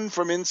that one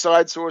from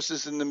inside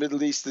sources in the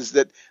Middle East is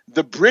that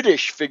the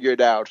British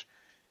figured out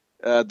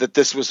that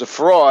this was a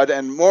fraud,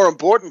 and more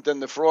important than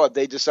the fraud,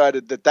 they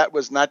decided that that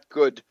was not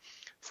good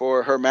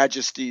for Her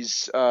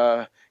Majesty's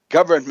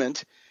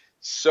government.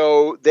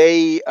 So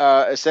they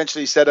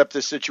essentially set up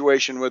this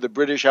situation where the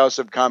British House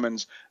of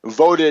Commons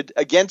voted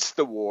against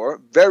the war.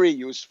 Very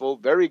useful,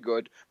 very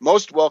good,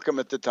 most welcome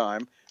at the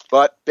time,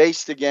 but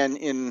based again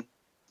in,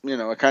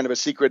 a kind of a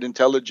secret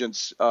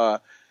intelligence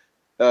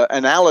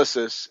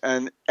analysis.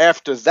 And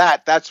after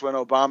that, that's when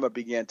Obama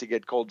began to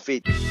get cold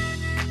feet.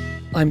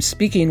 I'm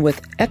speaking with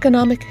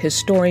economic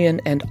historian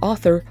and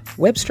author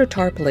Webster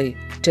Tarpley.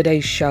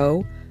 Today's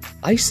show,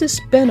 ISIS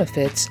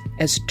benefits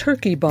as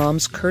Turkey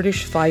bombs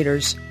Kurdish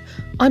fighters.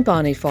 I'm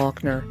Bonnie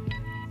Faulkner.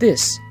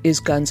 This is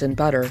Guns and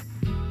Butter.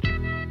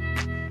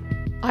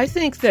 I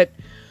think that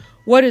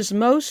what is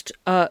most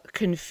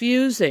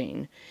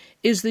confusing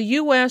is the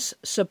U.S.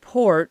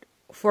 support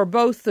for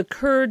both the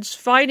Kurds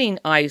fighting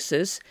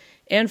ISIS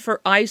and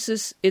for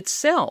ISIS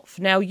itself.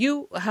 Now,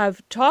 you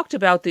have talked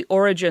about the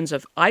origins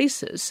of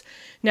ISIS.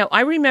 Now,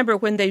 I remember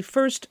when they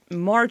first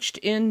marched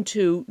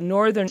into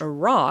northern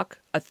Iraq,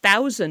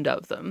 1,000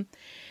 of them,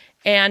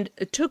 and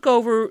took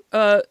over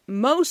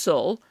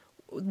Mosul,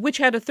 which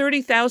had a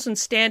 30,000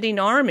 standing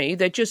army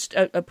that just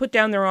put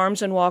down their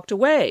arms and walked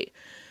away.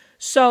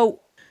 So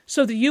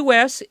the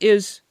U.S.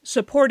 is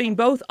supporting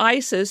both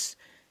ISIS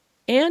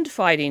and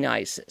fighting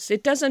ISIS.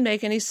 It doesn't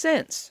make any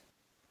sense.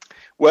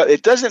 Well,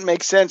 it doesn't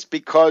make sense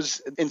because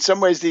in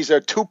some ways these are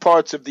two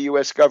parts of the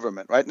U.S.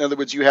 government, right? In other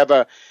words, you have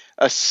a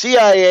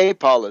CIA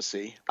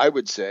policy, I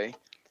would say,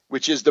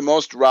 which is the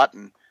most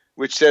rotten,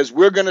 which says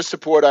we're going to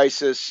support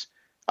ISIS.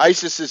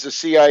 ISIS is a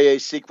CIA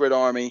secret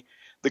army.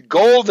 The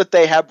goal that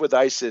they have with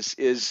ISIS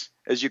is,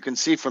 as you can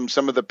see from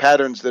some of the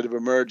patterns that have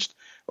emerged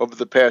over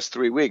the past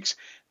 3 weeks,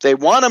 they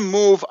want to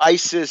move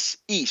ISIS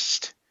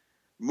east,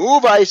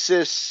 move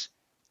ISIS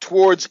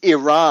towards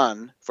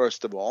Iran,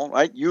 first of all,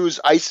 right? Use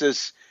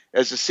ISIS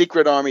as a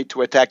secret army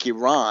to attack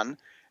Iran.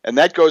 And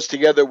that goes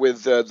together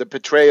with the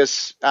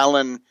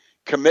Petraeus-Allen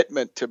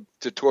commitment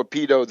to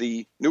torpedo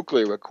the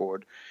nuclear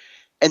accord.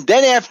 And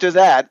then after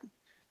that,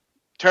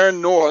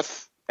 turn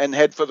north and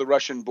head for the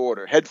Russian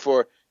border. Head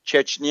for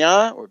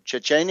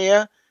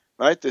Chechnya,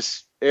 right?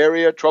 This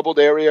area, troubled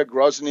area,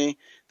 Grozny,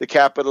 the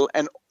capital,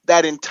 and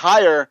that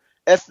entire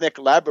ethnic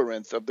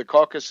labyrinth of the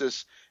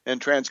Caucasus and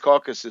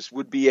Transcaucasus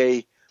would be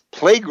a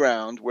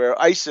playground where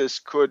ISIS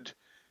could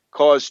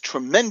cause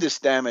tremendous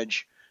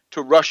damage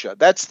to Russia.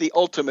 That's the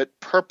ultimate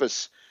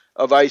purpose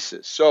of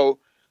ISIS. So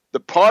the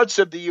parts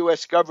of the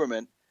U.S.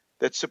 government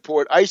that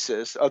support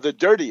ISIS are the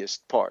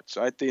dirtiest parts,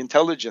 right? The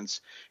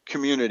intelligence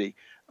community.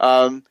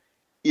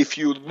 If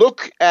you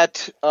look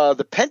at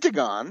the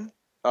Pentagon,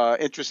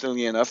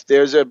 interestingly enough,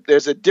 there's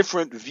a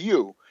different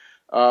view.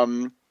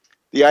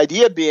 The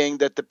idea being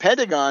that the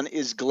Pentagon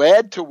is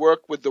glad to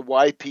work with the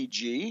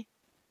YPG.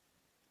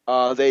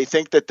 They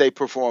think that they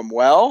perform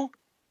well.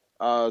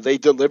 They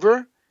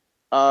deliver.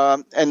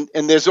 And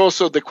there's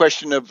also the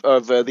question of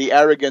the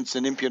arrogance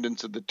and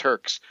impudence of the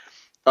Turks.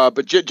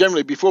 But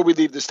generally, before we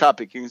leave this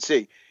topic, you can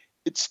see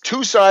it's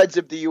two sides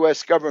of the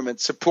U.S. government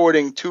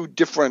supporting two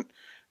different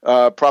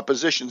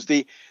propositions.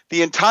 The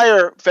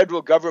entire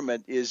federal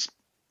government is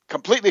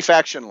completely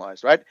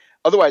factionalized, right?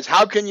 Otherwise,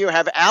 how can you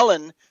have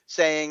Allen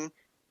saying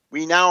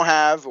we now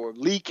have, or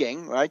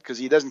leaking, right? Because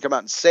he doesn't come out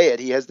and say it.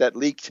 He has that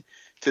leaked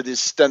to the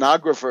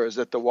stenographers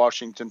at the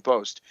Washington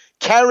Post.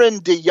 Karen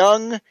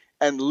DeYoung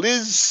and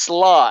Liz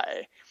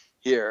Sly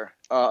here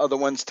are the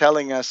ones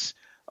telling us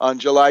on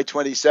July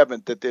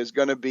 27th that there's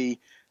going to be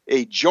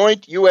a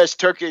joint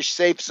U.S.-Turkish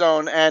safe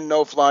zone and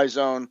no-fly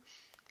zone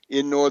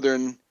in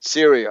northern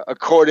Syria,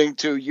 according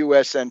to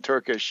U.S. and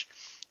Turkish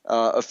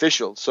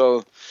officials.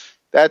 So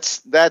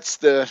that's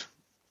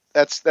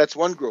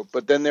one group.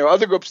 But then there are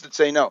other groups that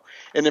say no.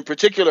 And in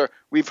particular,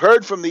 we've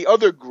heard from the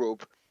other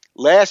group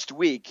last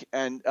week,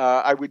 and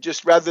I would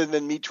just, rather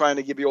than me trying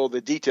to give you all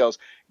the details,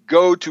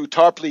 go to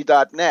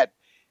tarpley.net,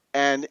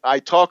 and I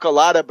talk a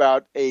lot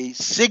about a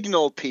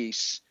signal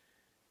piece,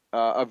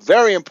 a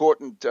very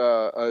important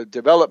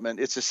development.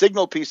 It's a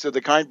signal piece of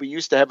the kind we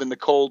used to have in the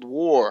Cold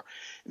War.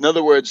 In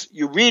other words,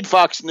 you read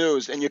Fox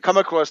News and you come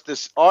across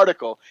this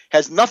article,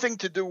 has nothing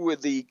to do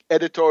with the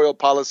editorial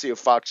policy of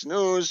Fox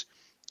News.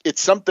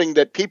 It's something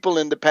that people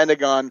in the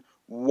Pentagon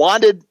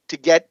wanted to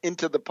get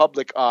into the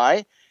public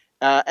eye,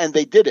 and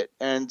they did it.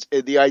 And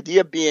the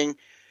idea being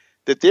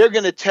that they're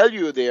going to tell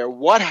you there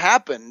what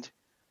happened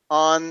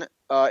on,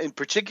 in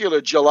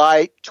particular,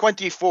 July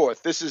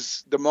 24th. This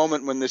is the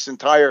moment when this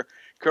entire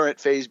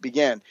current phase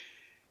began.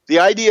 The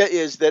idea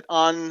is that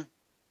on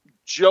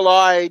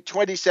July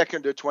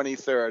 22nd or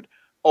 23rd,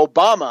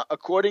 Obama,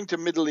 according to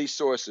Middle East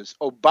sources,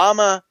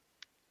 Obama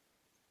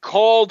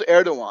called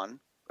Erdogan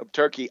of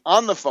Turkey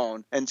on the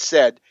phone and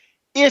said,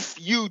 if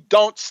you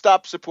don't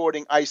stop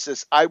supporting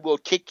ISIS, I will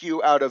kick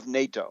you out of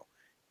NATO.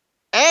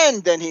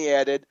 And then he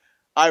added,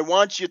 I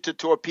want you to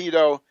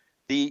torpedo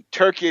the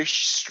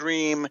Turkish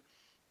Stream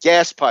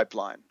gas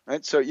pipeline,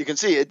 right? So you can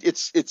see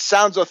it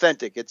sounds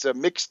authentic. It's a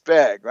mixed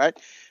bag, right?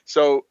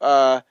 So,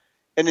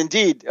 and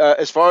indeed,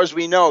 as far as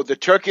we know, the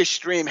Turkish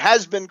Stream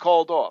has been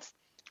called off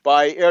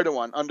by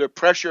Erdogan under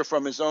pressure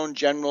from his own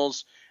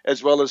generals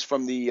as well as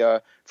from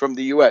the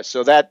U.S.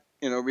 So that,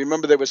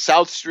 remember there was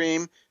South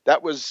Stream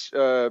that was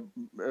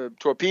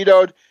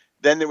torpedoed.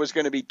 Then there was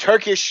going to be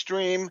Turkish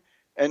Stream,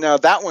 and now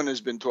that one has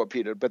been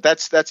torpedoed. But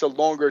that's a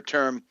longer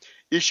term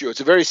issue.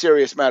 It's a very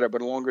serious matter,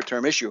 but a longer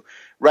term issue.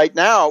 Right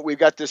now, we've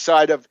got this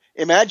side of,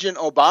 imagine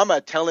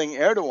Obama telling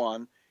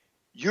Erdogan,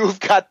 you've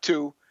got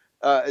to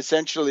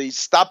essentially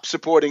stop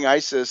supporting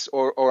ISIS,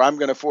 or I'm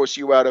going to force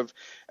you out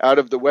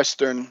of the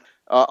Western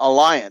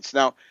alliance.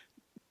 Now,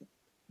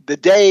 the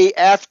day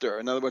after,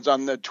 in other words,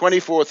 on the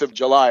 24th of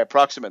July,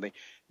 approximately,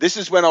 this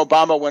is when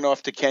Obama went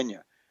off to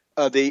Kenya.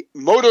 The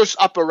modus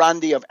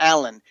operandi of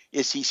Allen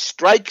is he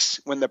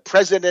strikes when the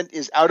president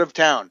is out of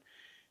town.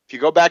 If you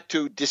go back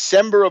to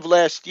December of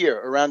last year,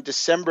 around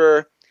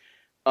December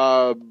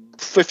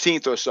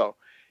 15th or so,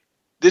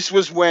 this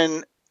was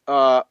when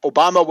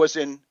Obama was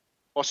in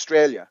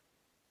Australia.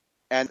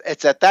 And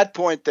it's at that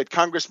point that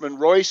Congressman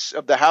Royce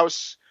of the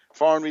House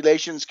Foreign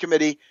Relations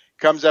Committee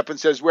comes up and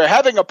says, we're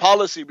having a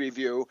policy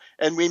review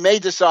and we may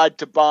decide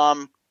to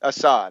bomb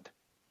Assad.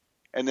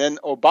 And then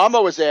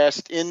Obama was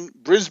asked in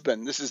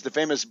Brisbane, this is the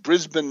famous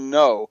Brisbane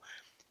no,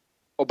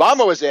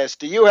 Obama was asked,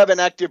 do you have an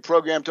active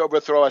program to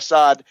overthrow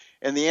Assad?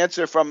 And the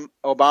answer from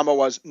Obama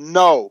was,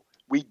 no,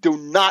 we do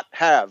not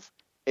have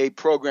a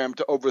program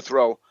to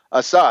overthrow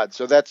Assad.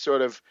 So that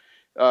sort of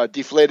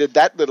deflated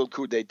that little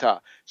coup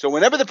d'etat. So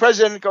whenever the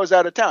president goes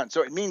out of town,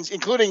 so it means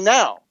including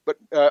now, but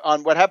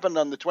on what happened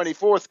on the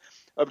 24th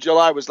of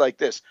July was like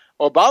this.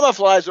 Obama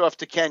flies off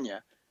to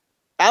Kenya.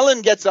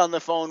 Allen gets on the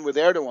phone with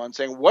Erdogan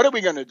saying, what are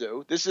we going to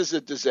do? This is a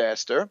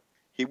disaster.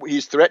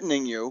 He's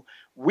threatening you.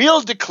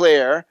 We'll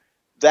declare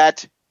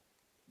that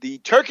the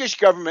Turkish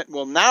government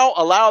will now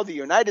allow the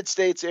United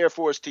States Air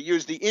Force to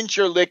use the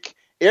Incirlik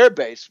Air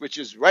Base, which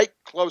is right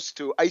close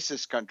to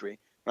ISIS country,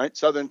 right,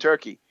 southern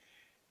Turkey.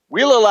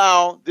 We'll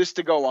allow this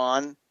to go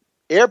on.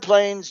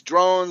 Airplanes,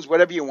 drones,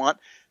 whatever you want.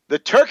 The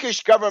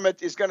Turkish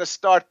government is going to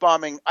start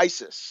bombing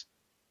ISIS.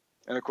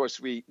 And, of course,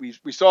 we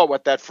saw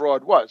what that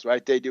fraud was,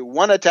 right? They do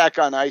one attack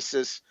on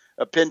ISIS,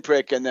 a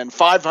pinprick, and then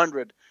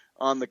 500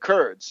 on the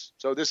Kurds.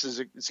 So it's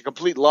a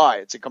complete lie.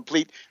 It's a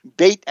complete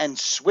bait and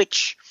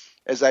switch,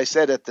 as I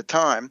said at the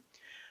time.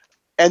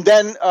 And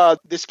then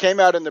this came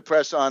out in the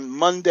press on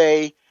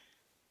Monday,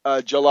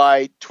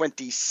 July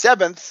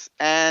 27th,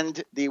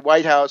 and the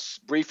White House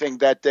briefing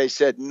that day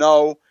said,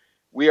 no,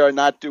 we are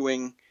not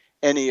doing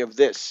any of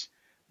this.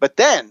 But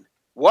then,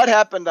 what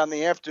happened on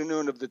the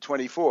afternoon of the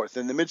 24th,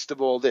 in the midst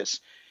of all this?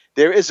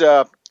 There is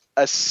a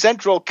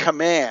central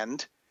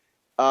command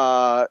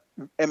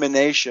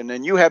emanation,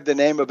 and you have the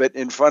name of it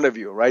in front of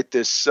you, right?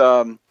 This.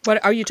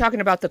 What are you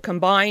talking about? The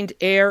Combined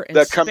Air and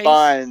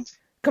Space?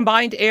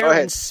 Combined Air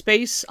and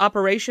Space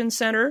Operations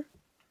Center?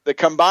 The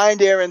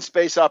Combined Air and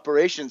Space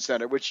Operations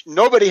Center, which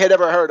nobody had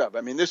ever heard of.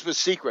 I mean, this was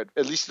secret,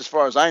 at least as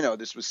far as I know,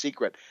 this was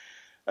secret.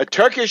 A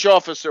Turkish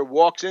officer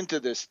walks into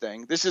this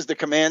thing. This is the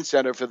command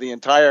center for the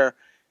entire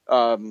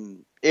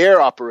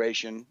air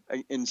operation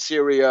in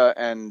Syria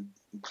and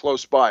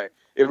close by,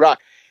 Iraq.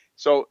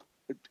 So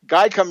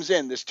guy comes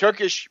in, this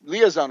Turkish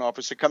liaison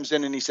officer comes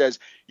in and he says,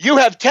 you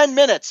have 10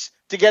 minutes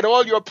to get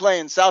all your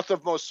planes south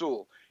of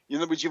Mosul. In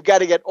other words, you've got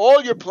to get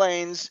all your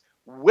planes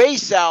way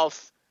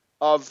south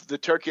of the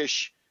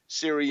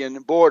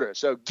Turkish-Syrian border.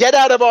 So get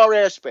out of our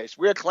airspace.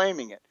 We're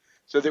claiming it.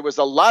 So there was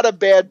a lot of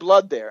bad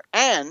blood there.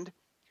 And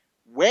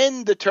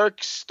when the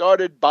Turks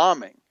started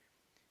bombing,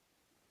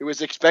 it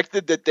was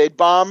expected that they'd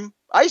bomb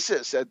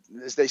ISIS,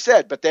 as they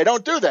said, but they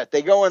don't do that.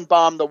 They go and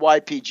bomb the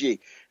YPG.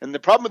 And the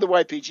problem with the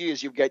YPG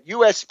is you've got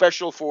U.S.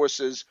 Special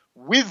Forces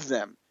with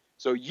them.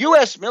 So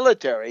U.S.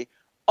 military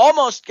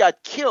almost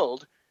got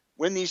killed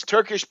when these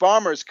Turkish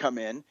bombers come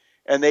in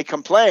and they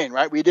complain,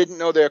 right? We didn't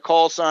know their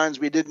call signs.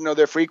 We didn't know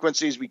their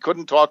frequencies. We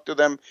couldn't talk to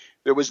them.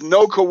 There was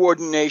no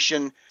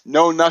coordination,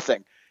 no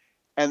nothing.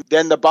 And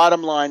then the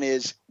bottom line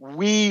is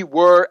we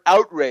were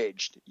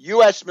outraged.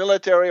 U.S.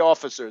 military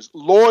officers,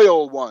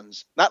 loyal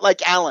ones, not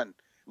like Allen,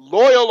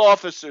 loyal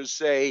officers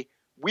say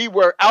we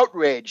were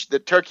outraged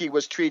that Turkey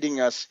was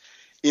treating us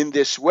in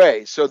this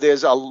way. So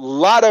there's a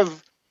lot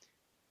of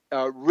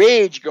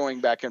rage going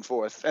back and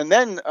forth. And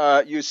then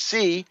you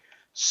see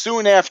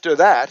soon after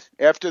that,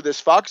 after this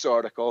Fox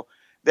article,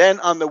 then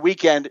on the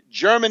weekend,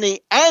 Germany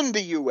and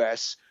the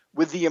U.S.,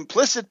 with the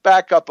implicit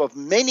backup of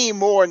many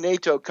more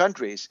NATO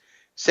countries,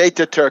 say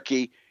to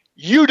Turkey,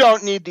 you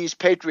don't need these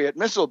Patriot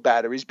missile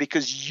batteries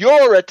because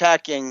you're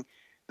attacking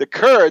the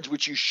Kurds,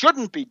 which you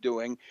shouldn't be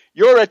doing.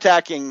 You're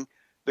attacking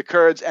the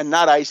Kurds and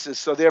not ISIS,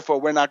 so therefore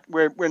we're not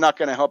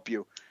going to help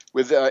you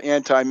with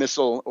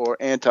anti-missile or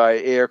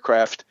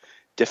anti-aircraft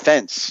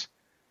defense.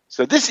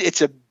 So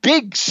it's a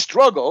big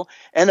struggle,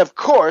 and of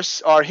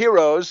course our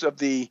heroes of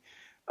the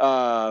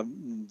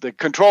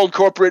controlled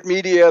corporate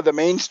media, the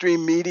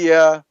mainstream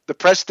media, the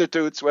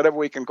prostitutes, whatever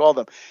we can call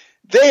them,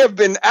 they have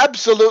been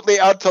absolutely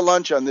out to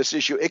lunch on this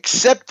issue,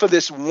 except for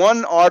this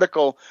one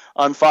article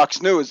on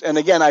Fox News. And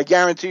again, I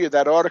guarantee you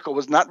that article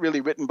was not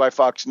really written by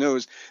Fox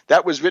News.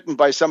 That was written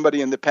by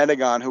somebody in the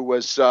Pentagon who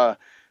was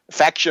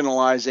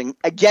factionalizing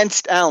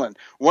against Allen.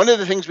 One of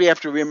the things we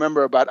have to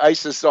remember about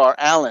ISIS czar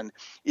Allen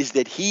is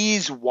that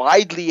he's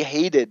widely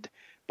hated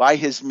by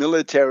his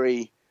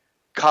military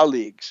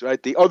colleagues,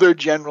 right? The other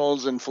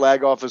generals and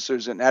flag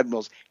officers and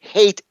admirals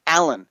hate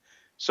Allen.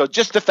 So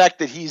just the fact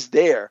that he's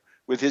there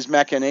with his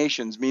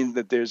machinations means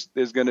that there's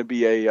going to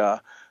be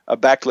a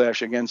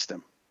backlash against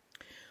him.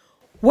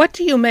 What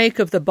do you make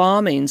of the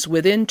bombings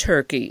within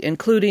Turkey,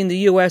 including the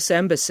U.S.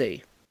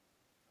 Embassy?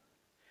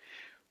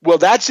 Well,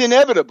 that's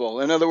inevitable.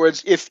 In other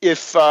words, if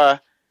Erdogan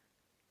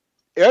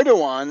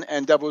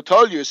and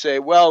Davutoglu say,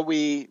 well,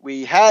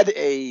 we had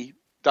a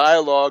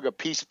dialogue, a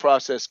peace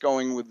process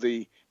going with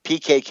the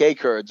PKK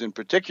Kurds in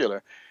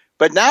particular,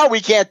 but now we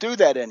can't do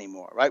that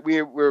anymore, right?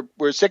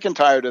 We're sick and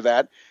tired of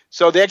that.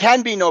 So there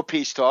can be no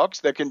peace talks.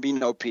 There can be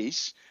no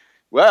peace.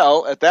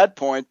 Well, at that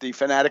point, the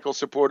fanatical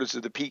supporters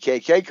of the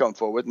PKK come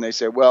forward and they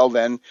say, well,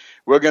 then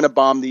we're going to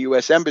bomb the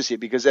U.S. Embassy,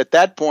 because at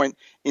that point,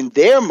 in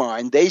their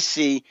mind,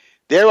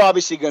 they're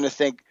obviously going to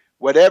think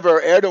whatever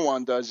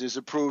Erdogan does is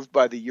approved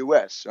by the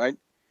U.S., right?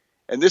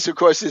 And this, of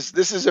course,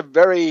 is a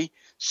very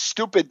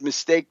stupid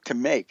mistake to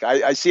make.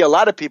 I see a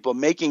lot of people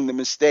making the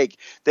mistake.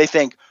 They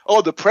think,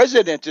 oh, the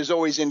president is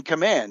always in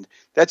command.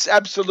 That's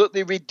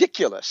absolutely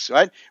ridiculous,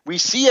 right? We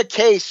see a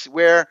case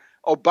where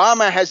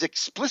Obama has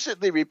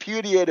explicitly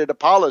repudiated a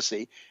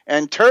policy,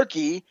 and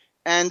Turkey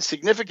and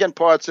significant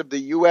parts of the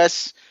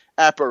U.S.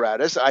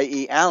 apparatus,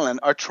 i.e. Allen,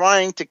 are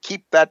trying to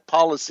keep that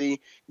policy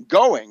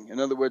going. In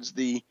other words,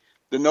 the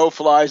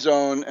no-fly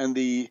zone and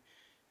the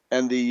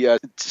and the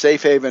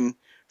safe haven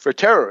for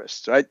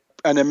terrorists, right?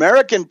 An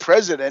American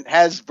president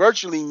has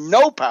virtually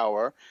no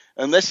power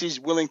unless he's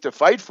willing to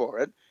fight for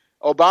it.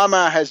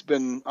 Obama has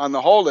been, on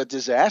the whole, a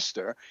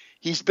disaster.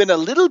 He's been a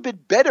little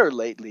bit better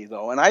lately,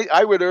 though, and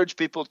I would urge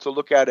people to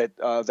look at it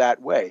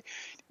that way.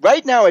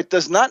 Right now, it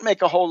does not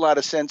make a whole lot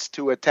of sense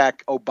to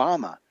attack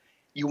Obama.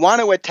 You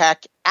want to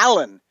attack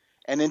Allen,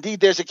 and indeed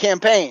there's a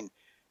campaign.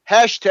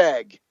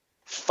 Hashtag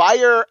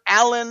Fire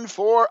Allen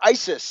for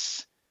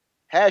ISIS.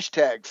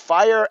 Hashtag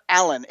Fire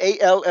Allen,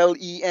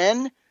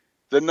 ALLEN,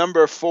 the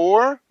number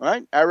 4,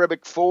 right?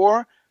 Arabic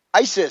 4,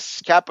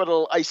 ISIS,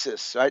 capital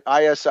ISIS, right?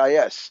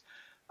 ISIS.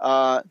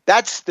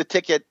 That's the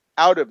ticket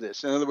out of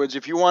this. In other words,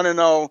 if you want to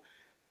know,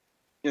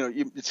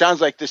 it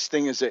sounds like this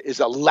thing is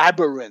a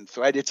labyrinth,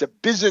 right? It's a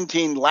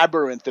Byzantine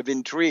labyrinth of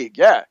intrigue.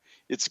 Yeah,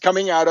 it's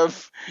coming out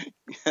of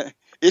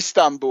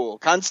Istanbul,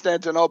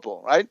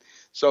 Constantinople, right?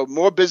 So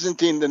more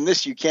Byzantine than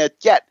this you can't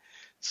get.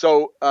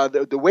 So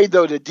the way,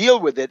 though, to deal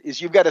with it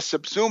is you've got to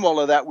subsume all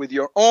of that with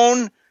your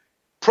own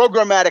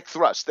programmatic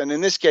thrust. And in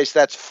this case,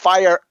 that's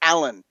fire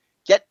Allen.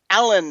 Get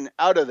Allen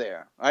out of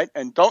there, right?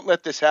 And don't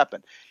let this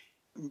happen.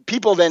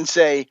 People then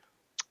say,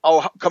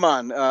 oh, come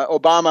on,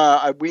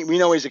 Obama, we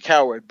know he's a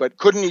coward, but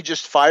couldn't he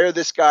just fire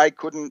this guy?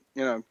 Couldn't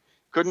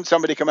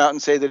somebody come out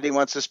and say that he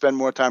wants to spend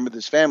more time with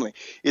his family?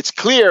 It's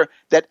clear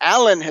that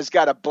Allen has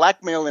got a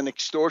blackmail and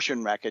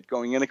extortion racket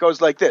going, and it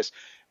goes like this.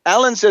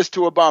 Allen says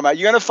to Obama,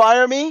 you going to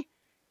fire me?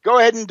 Go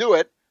ahead and do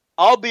it.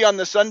 I'll be on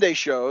the Sunday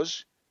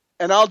shows,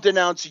 and I'll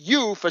denounce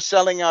you for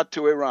selling out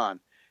to Iran.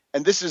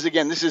 And this is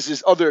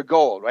his other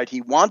goal, right?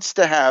 He wants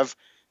to have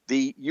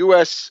the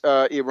U.S.,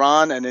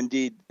 Iran, and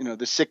indeed,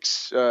 the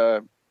 6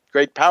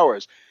 great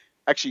powers,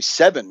 actually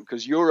 7,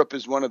 because Europe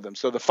is one of them.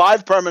 So the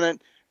 5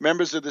 permanent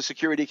members of the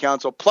Security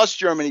Council, plus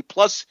Germany,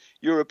 plus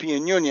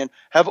European Union,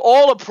 have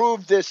all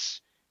approved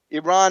this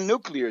Iran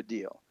nuclear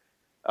deal.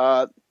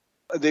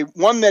 The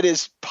one that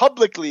is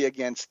publicly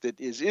against it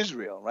is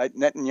Israel, right?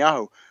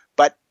 Netanyahu.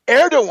 But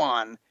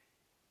Erdogan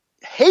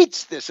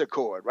hates this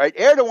accord, right?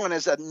 Erdogan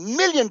is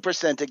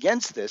 1,000,000%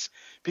 against this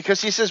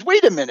because he says,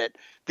 wait a minute,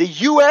 the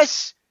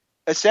U.S.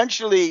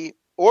 essentially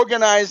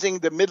organizing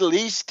the Middle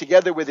East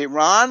together with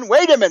Iran?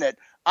 Wait a minute,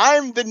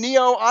 I'm the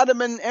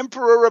Neo-Ottoman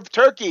Emperor of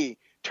Turkey.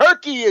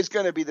 Turkey is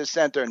going to be the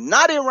center,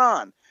 not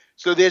Iran.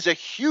 So there's a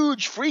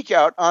huge freak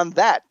out on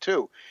that,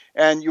 too.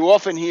 And you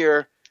often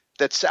hear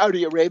that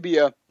Saudi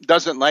Arabia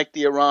doesn't like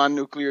the Iran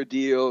nuclear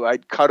deal,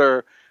 right?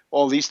 Qatar,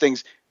 all these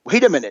things.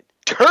 Wait a minute.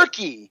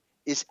 Turkey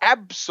is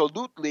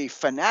absolutely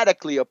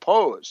fanatically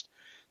opposed.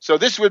 So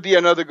this would be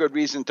another good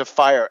reason to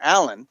fire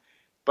Allen.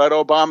 But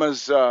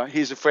Obama's,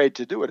 he's afraid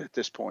to do it at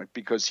this point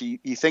because he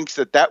thinks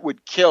that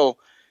would kill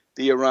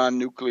the Iran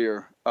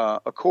nuclear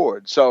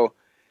accord. So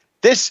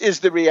this is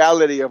the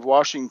reality of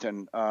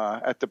Washington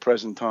at the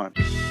present time.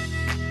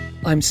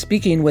 I'm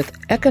speaking with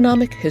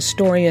economic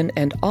historian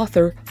and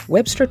author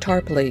Webster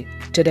Tarpley.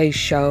 Today's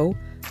show,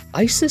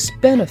 ISIS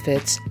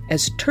benefits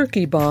as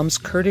Turkey bombs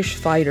Kurdish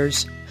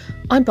fighters.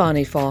 I'm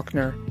Bonnie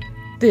Faulkner.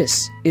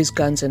 This is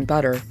Guns and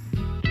Butter.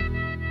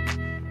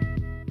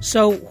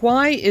 So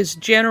why is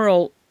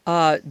General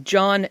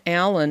John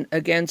Allen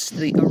against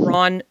the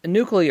Iran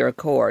nuclear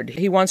accord?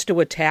 He wants to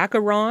attack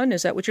Iran?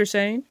 Is that what you're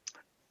saying?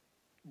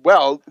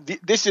 Well,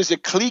 this is a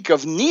clique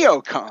of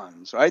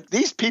neocons, right?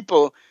 These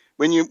people,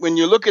 when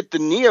you look at the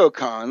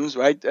neocons,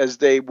 right, as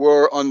they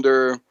were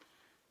under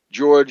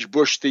George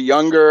Bush the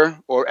Younger,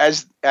 or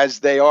as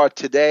they are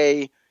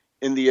today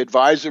in the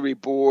advisory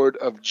board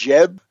of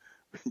Jeb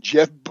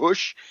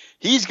Bush,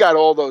 he's got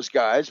all those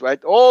guys,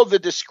 right? All the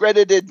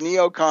discredited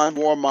neocon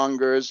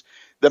warmongers,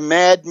 the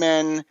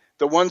madmen,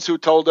 the ones who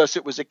told us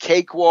it was a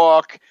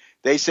cakewalk.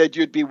 They said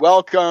you'd be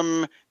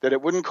welcome, that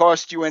it wouldn't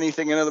cost you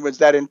anything. In other words,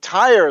 that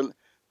entire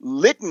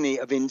litany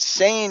of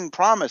insane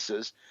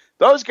promises,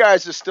 those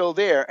guys are still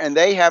there, and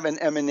they have an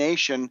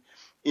emanation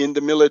in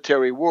the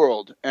military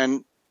world.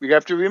 And we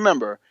have to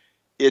remember,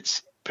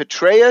 it's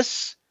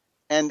Petraeus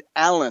and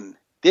Allen.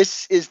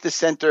 This is the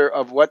center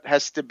of what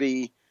has to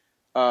be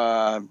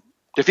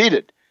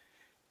defeated.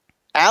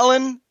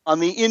 Allen on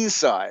the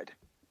inside.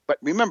 But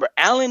remember,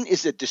 Allen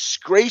is a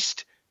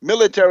disgraced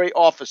military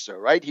officer,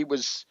 right? He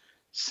was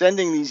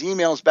sending these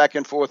emails back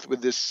and forth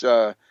with this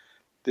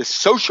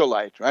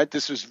socialite, right?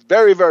 This was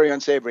very, very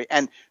unsavory.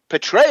 And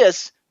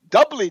Petraeus,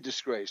 doubly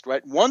disgraced,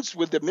 right? Once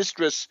with the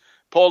mistress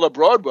Paula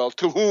Broadwell,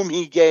 to whom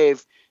he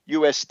gave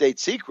U.S. state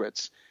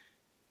secrets.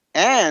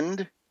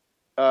 And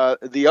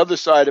the other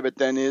side of it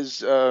then is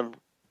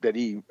that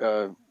he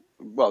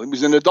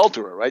was an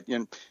adulterer, right?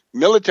 And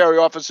military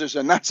officers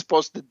are not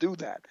supposed to do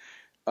that.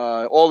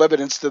 All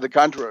evidence to the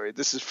contrary.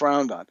 This is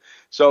frowned on.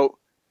 So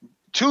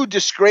 2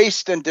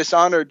 disgraced and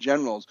dishonored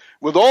generals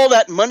with all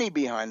that money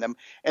behind them.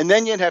 And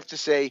then you'd have to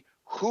say,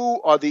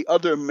 who are the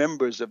other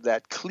members of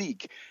that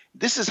clique?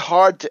 This is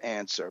hard to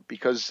answer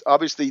because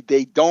obviously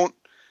they don't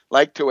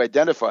like to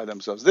identify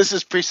themselves. This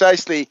is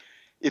precisely,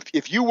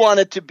 if you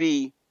wanted to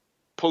be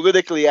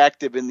politically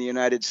active in the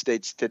United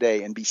States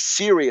today and be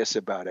serious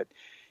about it,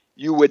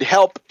 you would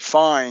help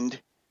find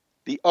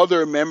the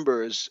other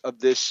members of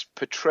this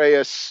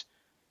Petraeus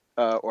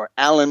or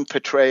Alan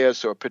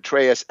Petraeus or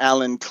Petraeus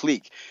Alan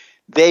clique.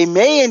 They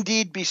may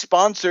indeed be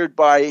sponsored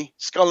by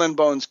Skull and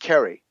Bones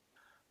Kerry.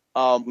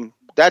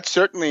 That's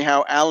certainly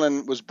how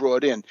Alan was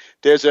brought in.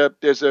 There's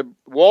a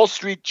Wall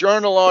Street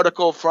Journal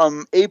article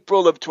from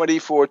April of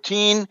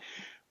 2014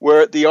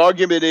 where the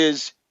argument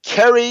is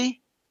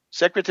Kerry,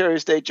 Secretary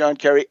of State John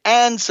Kerry,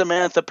 and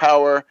Samantha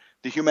Power,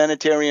 the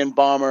humanitarian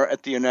bomber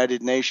at the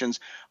United Nations,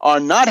 are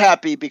not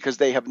happy because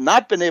they have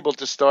not been able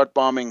to start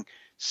bombing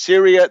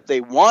Syria.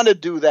 They want to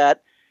do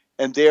that,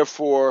 and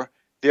therefore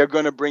they're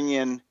going to bring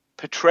in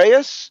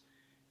Petraeus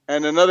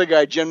and another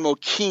guy, General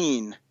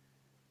Keane.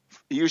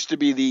 He used to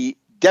be the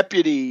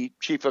deputy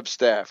chief of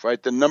staff,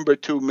 right? The number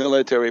 2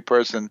 military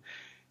person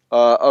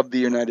of the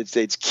United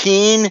States.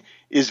 Keane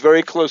is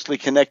very closely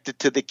connected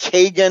to the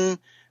Kagan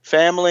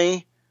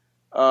family.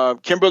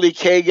 Kimberly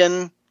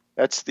Kagan,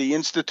 that's the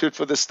Institute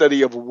for the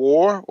Study of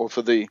War or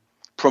for the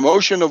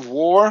Promotion of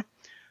War.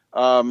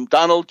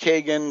 Donald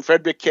Kagan,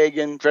 Frederick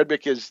Kagan.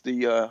 Frederick is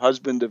the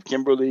husband of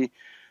Kimberly.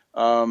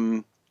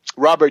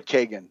 Robert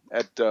Kagan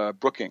at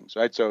Brookings,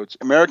 right? So it's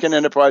American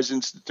Enterprise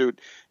Institute,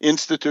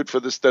 Institute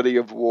for the Study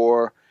of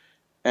War,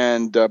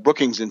 and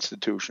Brookings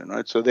Institution,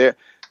 right? So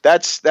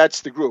that's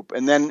the group.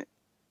 And then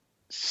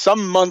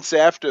some months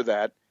after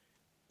that,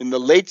 in the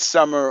late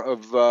summer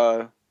of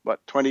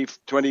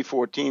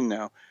 2014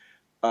 now,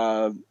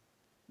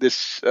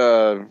 this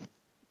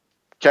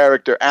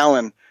character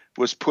Alan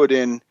was put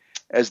in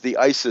as the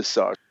ISIS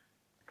czar.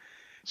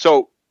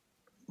 So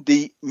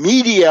the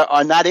media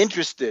are not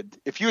interested.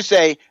 If you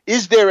say,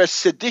 is there a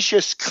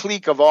seditious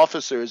clique of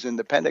officers in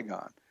the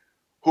Pentagon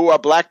who are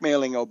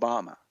blackmailing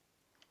Obama?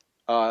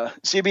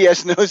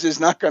 CBS News is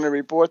not going to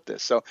report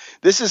this. So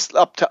this is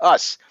up to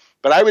us.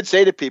 But I would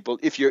say to people,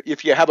 if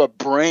you have a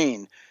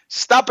brain,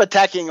 stop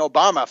attacking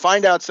Obama.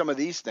 Find out some of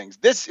these things.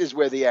 This is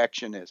where the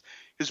action is.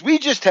 Because we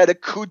just had a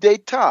coup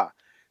d'etat.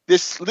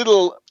 This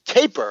little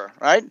caper,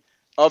 right,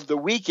 of the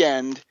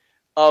weekend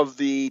of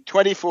the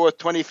 24th,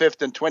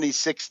 25th, and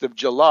 26th of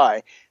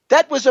July,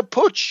 that was a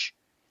putsch.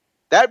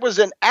 That was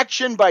an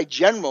action by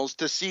generals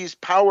to seize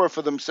power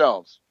for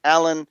themselves,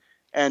 Allen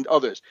and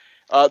others.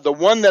 The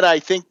one that I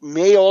think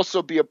may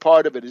also be a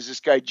part of it is this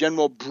guy,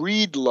 General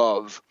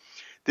Breedlove.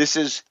 This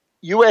is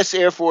U.S.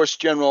 Air Force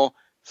General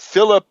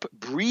Philip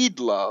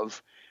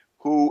Breedlove,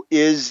 who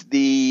is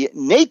the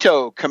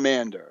NATO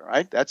commander,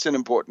 right? That's an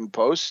important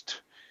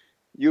post.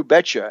 You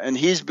betcha. And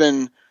he's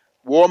been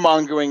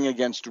warmongering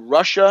against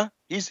Russia.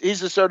 He's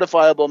a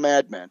certifiable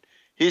madman.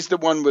 He's the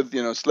one with,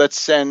 let's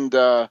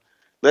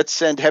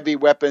send heavy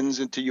weapons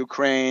into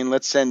Ukraine.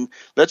 Let's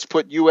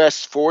put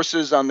U.S.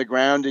 forces on the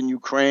ground in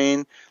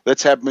Ukraine.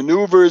 Let's have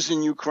maneuvers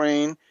in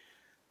Ukraine.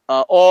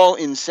 All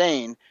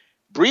insane.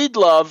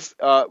 Breedlove,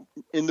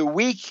 in the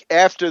week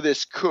after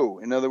this coup,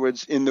 in other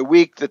words, in the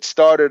week that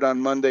started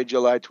on Monday,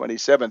 July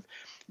 27th,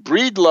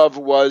 Breedlove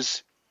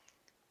was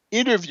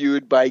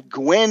interviewed by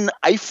Gwen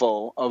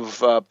Ifill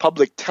of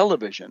public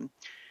television,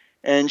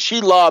 and she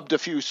lobbed a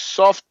few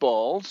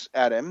softballs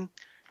at him.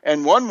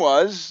 And one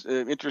was,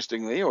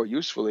 interestingly or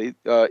usefully,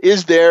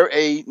 is there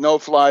a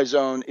no-fly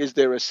zone? Is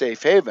there a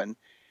safe haven?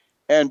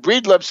 And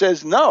Breedlove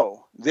says,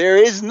 no, there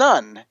is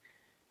none.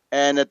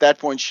 And at that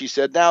point, she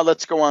said, now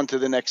let's go on to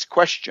the next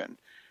question.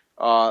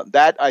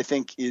 That, I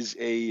think, is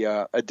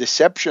a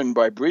deception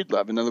by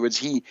Breedlove. In other words,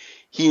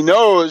 he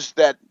knows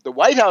that the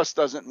White House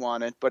doesn't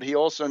want it, but he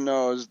also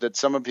knows that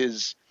some of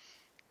his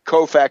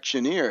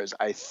co-factioneers,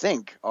 I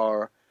think,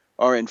 are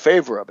in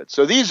favor of it.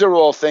 So these are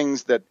all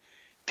things that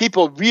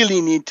people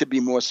really need to be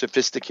more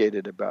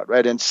sophisticated about,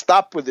 right? And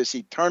stop with this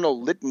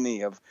eternal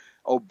litany of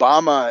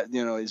Obama,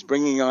 is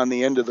bringing on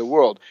the end of the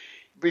world.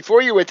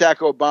 Before you attack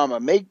Obama,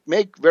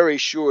 make very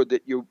sure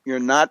that you're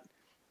not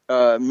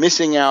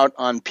missing out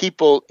on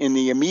people in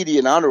the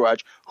immediate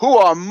entourage who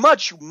are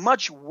much,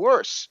 much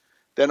worse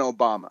than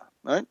Obama,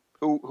 right?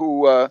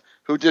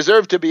 Who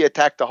deserve to be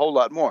attacked a whole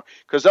lot more,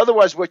 because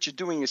otherwise what you're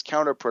doing is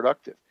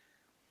counterproductive.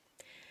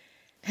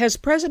 Has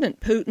President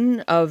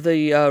Putin of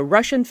the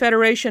Russian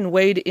Federation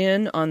weighed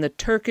in on the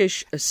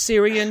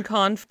Turkish-Syrian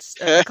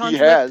conflict?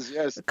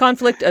 Yes.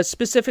 Conflict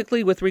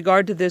specifically with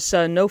regard to this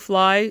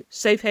no-fly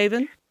safe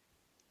haven?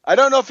 I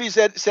don't know if he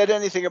said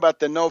anything about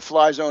the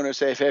no-fly zone or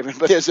safe haven,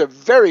 but there's a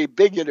very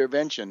big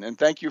intervention, and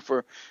thank you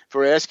for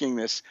asking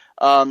this.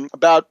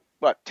 About,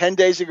 10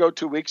 days ago,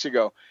 2 weeks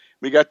ago,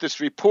 we got this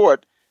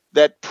report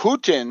that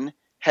Putin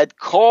had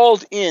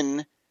called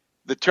in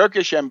the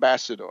Turkish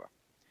ambassador.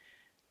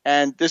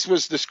 And this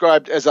was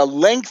described as a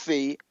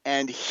lengthy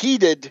and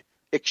heated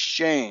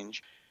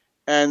exchange.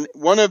 And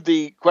one of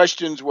the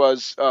questions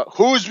was,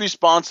 who's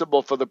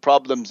responsible for the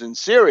problems in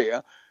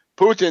Syria?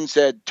 Putin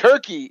said,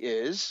 Turkey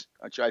is,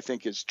 which I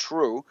think is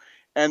true.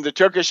 And the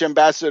Turkish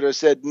ambassador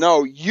said,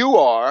 no, you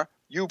are,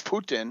 you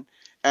Putin.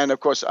 And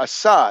of course,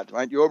 Assad,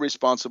 right? You're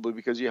responsible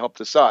because you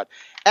helped Assad.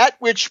 At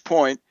which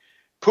point,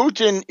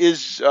 Putin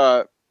is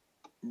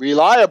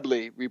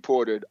reliably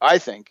reported, I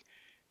think,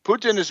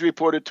 Putin is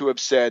reported to have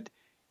said,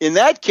 in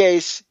that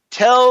case,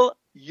 tell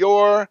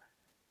your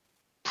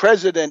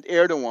President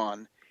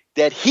Erdogan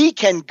that he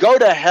can go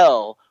to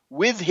hell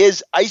with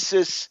his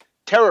ISIS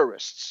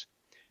terrorists,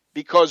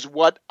 because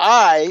what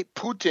I,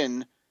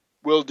 Putin,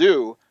 will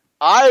do,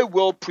 I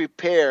will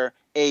prepare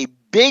a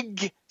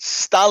big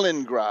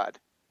Stalingrad.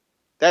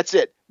 That's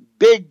it.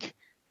 Big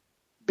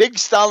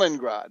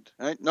Stalingrad.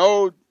 Right?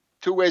 No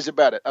two ways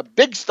about it. A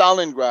big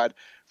Stalingrad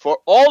for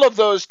all of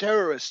those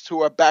terrorists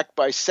who are backed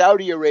by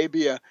Saudi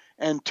Arabia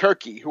and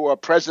Turkey, who are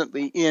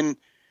presently in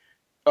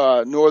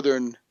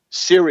northern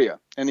Syria.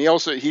 And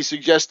he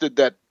suggested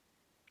that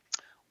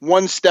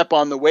one step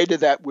on the way to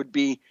that would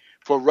be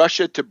for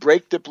Russia to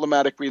break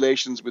diplomatic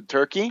relations with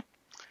Turkey,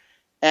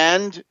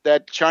 and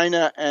that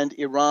China and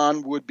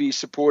Iran would be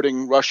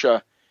supporting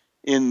Russia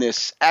in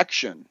this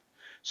action.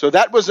 So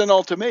that was an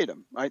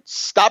ultimatum, right?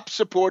 Stop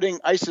supporting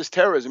ISIS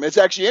terrorism. It's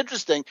actually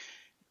interesting.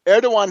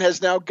 Erdogan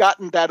has now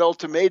gotten that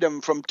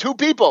ultimatum from two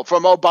people,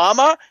 from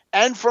Obama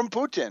and from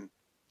Putin,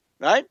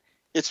 right?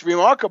 It's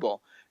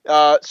remarkable.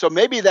 So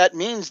maybe that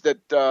means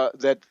that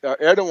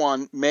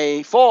Erdogan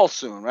may fall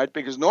soon, right?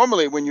 Because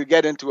normally when you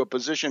get into a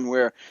position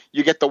where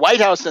you get the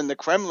White House and the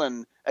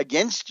Kremlin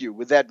against you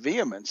with that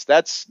vehemence,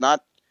 that's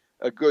not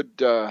a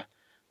good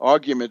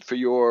argument for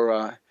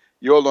your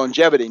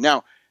longevity.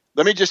 Now,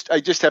 I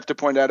just have to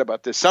point out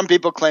about this. Some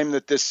people claim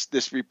that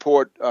this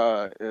report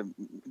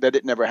that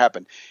it never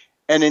happened,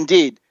 and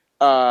indeed,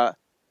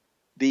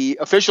 the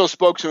official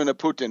spokesman of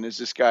Putin is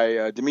this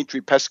guy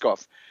Dmitry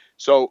Peskov.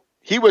 So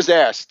he was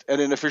asked at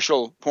an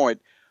official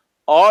point,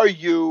 "Are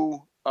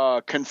you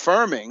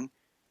confirming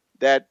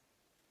that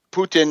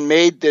Putin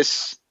made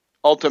this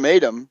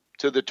ultimatum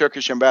to the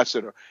Turkish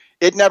ambassador?"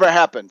 "It never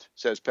happened,"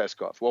 says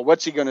Peskov. Well,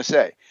 what's he going to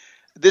say?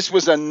 This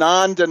was a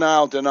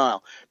non-denial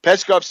denial.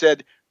 Peskov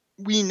said,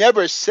 "We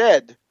never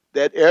said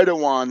that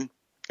Erdogan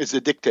is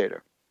a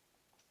dictator."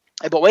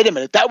 But wait a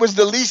minute, that was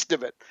the least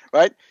of it,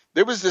 right?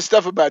 There was the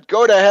stuff about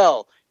go to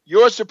hell.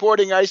 You're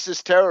supporting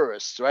ISIS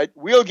terrorists, right?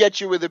 We'll get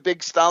you with a big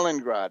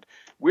Stalingrad.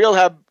 We'll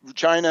have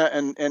China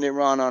and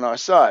Iran on our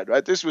side,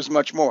 right? This was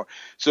much more.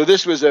 So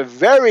this was a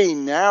very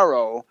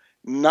narrow,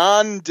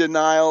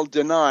 non-denial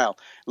denial.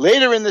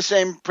 Later in the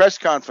same press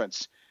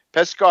conference,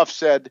 Peskov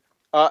said,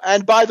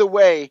 and by the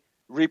way,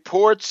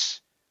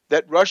 reports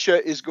that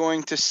Russia is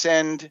going to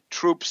send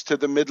troops to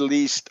the Middle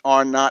East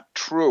are not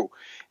true.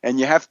 And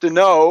you have to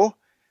know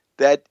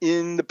that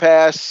in the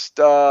past,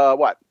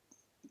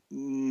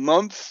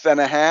 month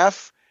and a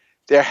half,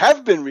 there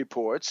have been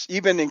reports,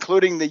 even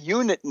including the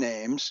unit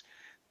names,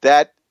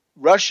 that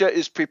Russia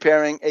is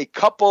preparing a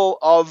couple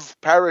of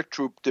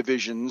paratroop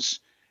divisions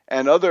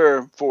and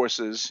other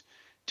forces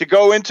to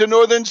go into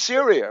northern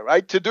Syria,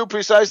 right? To do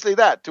precisely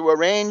that, to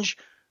arrange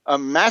a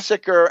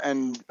massacre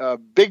and a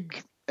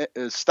big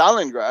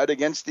Stalingrad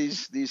against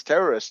these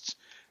terrorists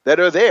that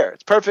are there.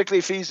 It's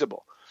perfectly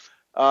feasible.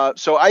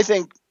 So I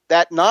think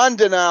that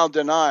non-denial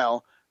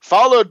denial,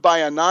 followed by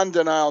a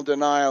non-denial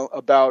denial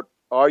about,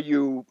 are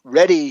you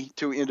ready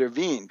to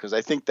intervene? Because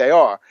I think they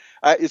are.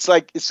 It's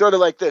sort of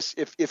like this.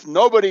 If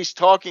nobody's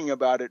talking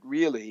about it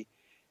really,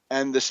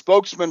 and the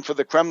spokesman for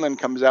the Kremlin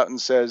comes out and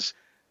says,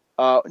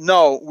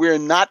 no, we're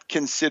not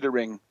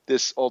considering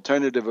this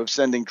alternative of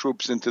sending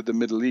troops into the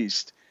Middle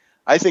East,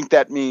 I think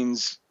that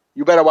means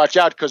you better watch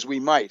out because we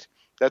might.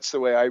 That's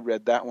the way I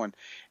read that one.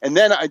 And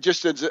then I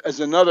just, as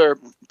another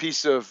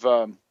piece of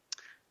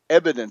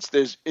evidence,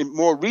 there's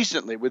more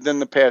recently, within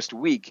the past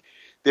week,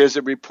 there's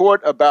a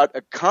report about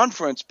a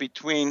conference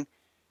between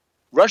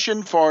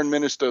Russian Foreign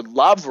Minister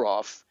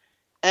Lavrov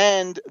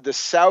and the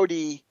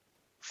Saudi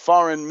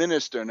Foreign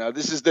Minister. Now,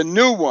 this is the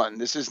new one.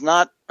 This is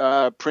not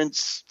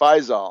Prince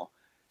Faisal.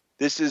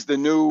 This is the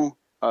new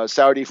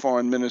Saudi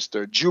Foreign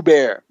Minister,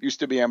 Jubair, used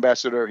to be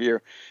ambassador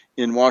here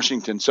in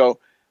Washington. So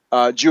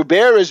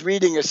Jubair is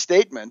reading a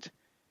statement,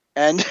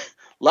 and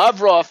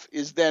Lavrov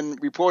is then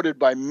reported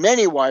by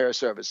many wire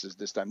services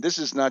this time. This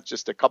is not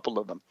just a couple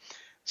of them,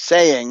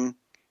 saying,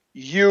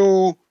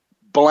 you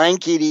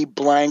blankety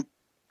blank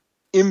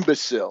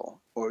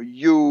imbecile, or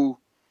you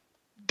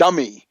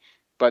dummy,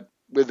 but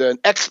with an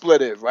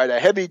expletive, right? A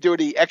heavy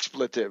duty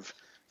expletive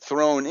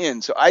thrown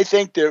in. So I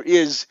think there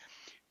is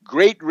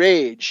great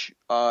rage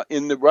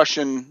in the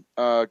Russian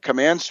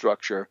command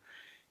structure,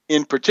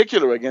 in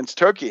particular against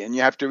Turkey. And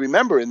you have to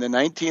remember, in the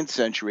 19th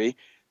century,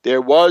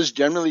 there was,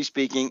 generally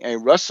speaking, a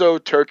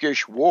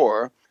Russo-Turkish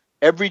war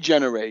every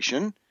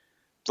generation.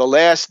 The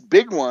last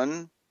big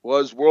one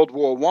was World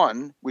War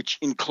I, which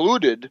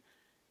included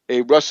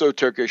a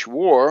Russo-Turkish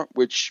war,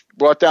 which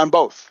brought down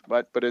both.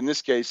 But in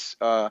this case,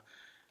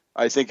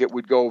 I think it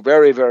would go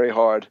very, very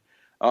hard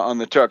on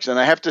the Turks. And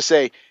I have to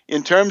say,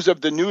 in terms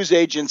of the news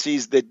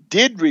agencies that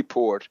did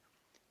report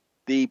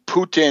the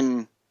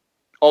Putin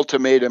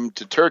ultimatum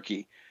to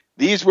Turkey,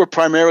 these were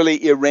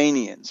primarily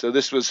Iranian. So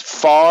this was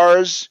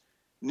Fars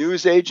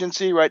news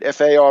agency, right?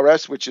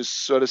 FARS, which is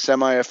sort of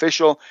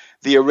semi-official.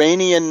 The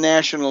Iranian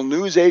National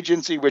News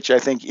Agency, which I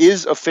think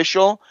is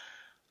official,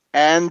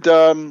 and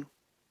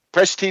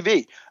Press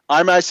TV.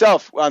 I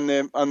myself, on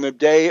the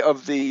day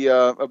of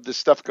the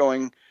stuff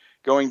going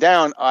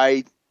down,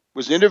 I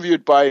was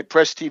interviewed by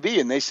Press TV,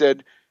 and they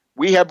said,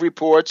 we have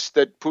reports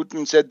that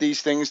Putin said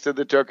these things to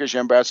the Turkish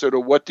ambassador.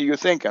 What do you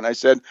think? And I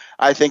said,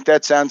 I think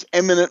that sounds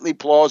eminently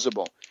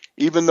plausible,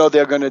 even though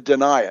they're going to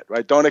deny it,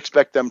 right? Don't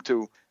expect them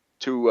to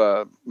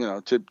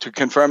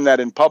confirm that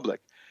in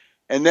public.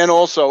 And then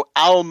also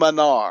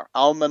Al-Manar.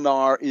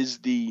 Al-Manar is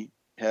the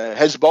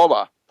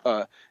Hezbollah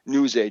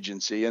news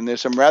agency, and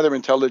there's some rather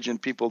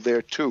intelligent people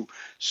there too.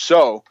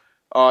 So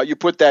you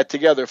put that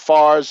together,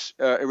 Fars,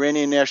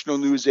 Iranian National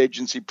News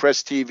Agency,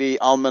 Press TV,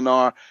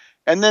 Al-Manar,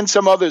 and then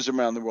some others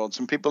around the world,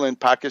 some people in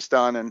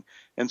Pakistan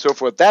and so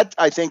forth. That,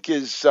 I think,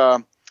 is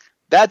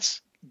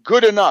that's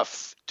good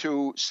enough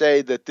to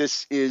say that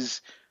this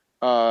is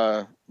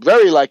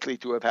very likely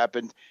to have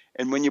happened.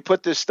 And when you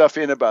put this stuff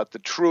in about the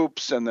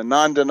troops and the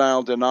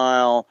non-denial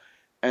denial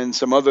and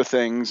some other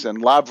things,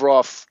 and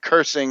Lavrov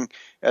cursing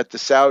at the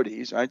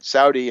Saudis, right?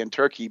 Saudi and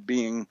Turkey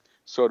being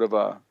sort of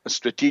a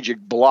strategic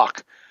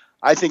bloc,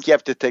 I think you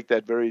have to take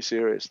that very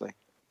seriously.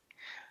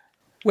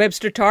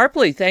 Webster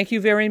Tarpley, thank you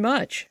very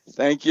much.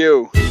 Thank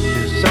you.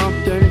 There's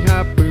something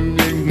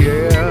happening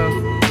here.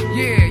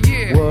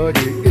 Yeah. What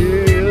it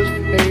is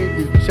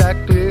ain't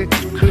exactly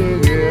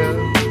clear.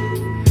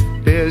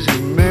 There's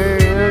a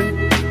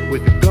man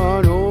with a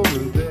gun over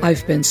there.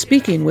 I've been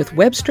speaking with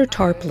Webster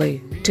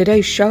Tarpley.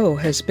 Today's show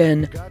has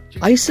been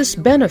ISIS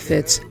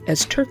Benefits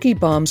as Turkey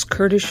Bombs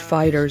Kurdish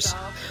Fighters.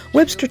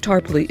 Webster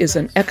Tarpley is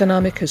an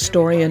economic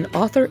historian,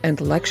 author,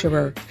 and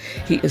lecturer.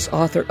 He is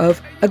author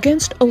of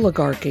Against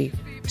Oligarchy,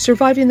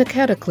 Surviving the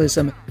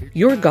Cataclysm,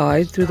 Your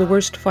Guide Through the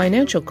Worst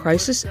Financial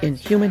Crisis in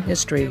Human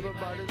History,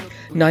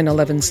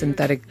 9/11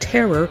 Synthetic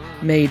Terror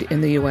Made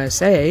in the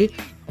USA,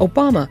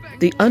 Obama,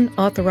 The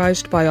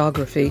Unauthorized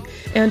Biography,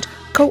 and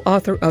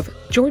co-author of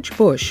George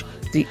Bush,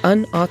 The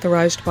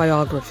Unauthorized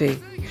Biography.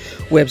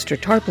 Webster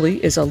Tarpley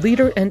is a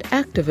leader and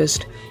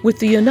activist with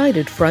the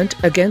United Front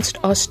Against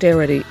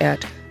Austerity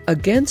at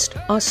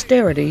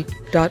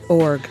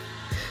againstausterity.org.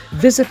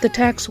 Visit the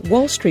Tax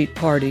Wall Street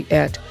Party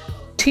at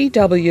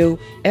twsp.us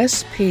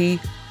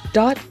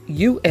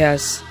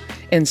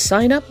and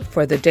sign up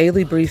for the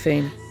daily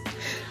briefing.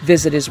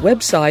 Visit his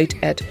website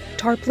at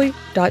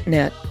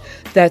tarpley.net.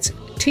 That's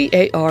tarpley.net.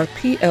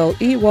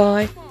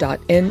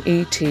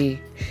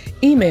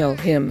 Email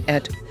him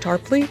at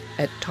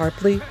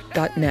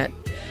tarpley@tarpley.net.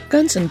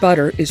 Guns and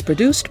Butter is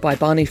produced by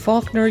Bonnie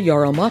Faulkner,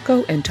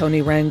 Yaromako, and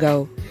Tony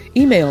Rango.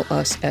 Email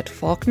us at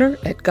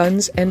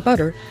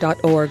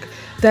faulkner@gunsandbutter.org.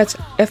 That's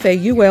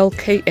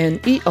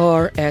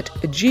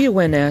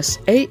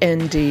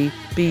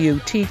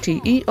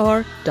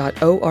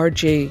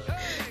FAULKNER@GUNSANDBUTTER.org.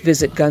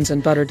 Visit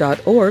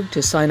gunsandbutter.org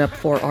to sign up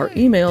for our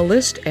email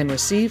list and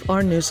receive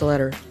our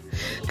newsletter.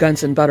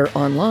 Guns and Butter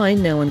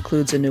Online now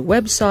includes a new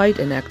website,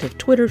 an active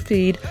Twitter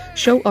feed,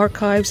 show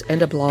archives,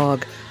 and a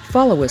blog.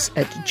 Follow us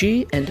at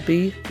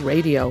G&B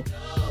Radio.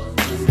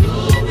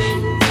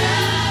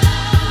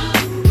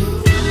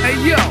 Hey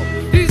yo,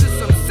 these are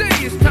some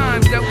serious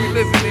times that we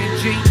living in,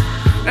 G.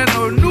 And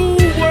a new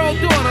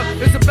world order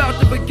is about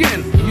to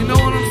begin. You know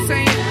what I'm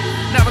saying?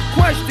 Now the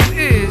question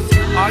is,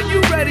 are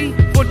you ready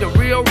for the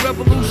real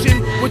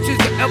revolution, which is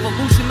the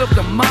evolution of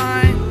the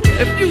mind?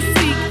 If you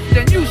seek,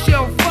 then you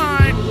shall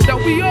find that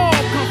we all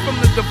come from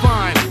the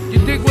divine. You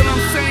dig what I'm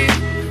saying?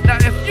 Now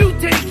if you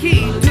take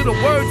heed to the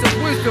words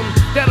of wisdom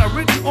that are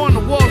written on the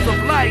walls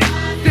of life,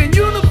 then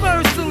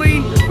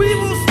universally we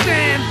will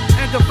stand,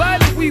 and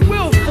divided we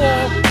will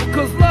fall,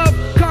 because love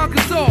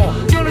conquers all.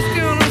 You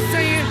understand what I'm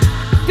saying?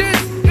 This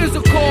is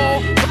a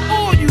call for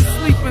all you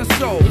sleeping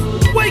souls.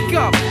 Wake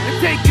up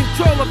and take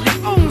control of your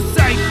own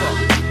cipher,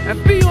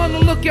 and be on the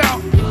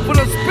lookout for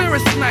the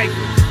spirit snipers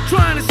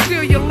trying to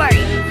steal your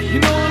light. You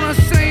know what I'm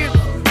saying?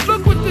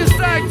 Look within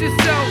inside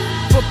yourself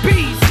for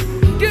peace.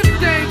 Give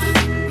thanks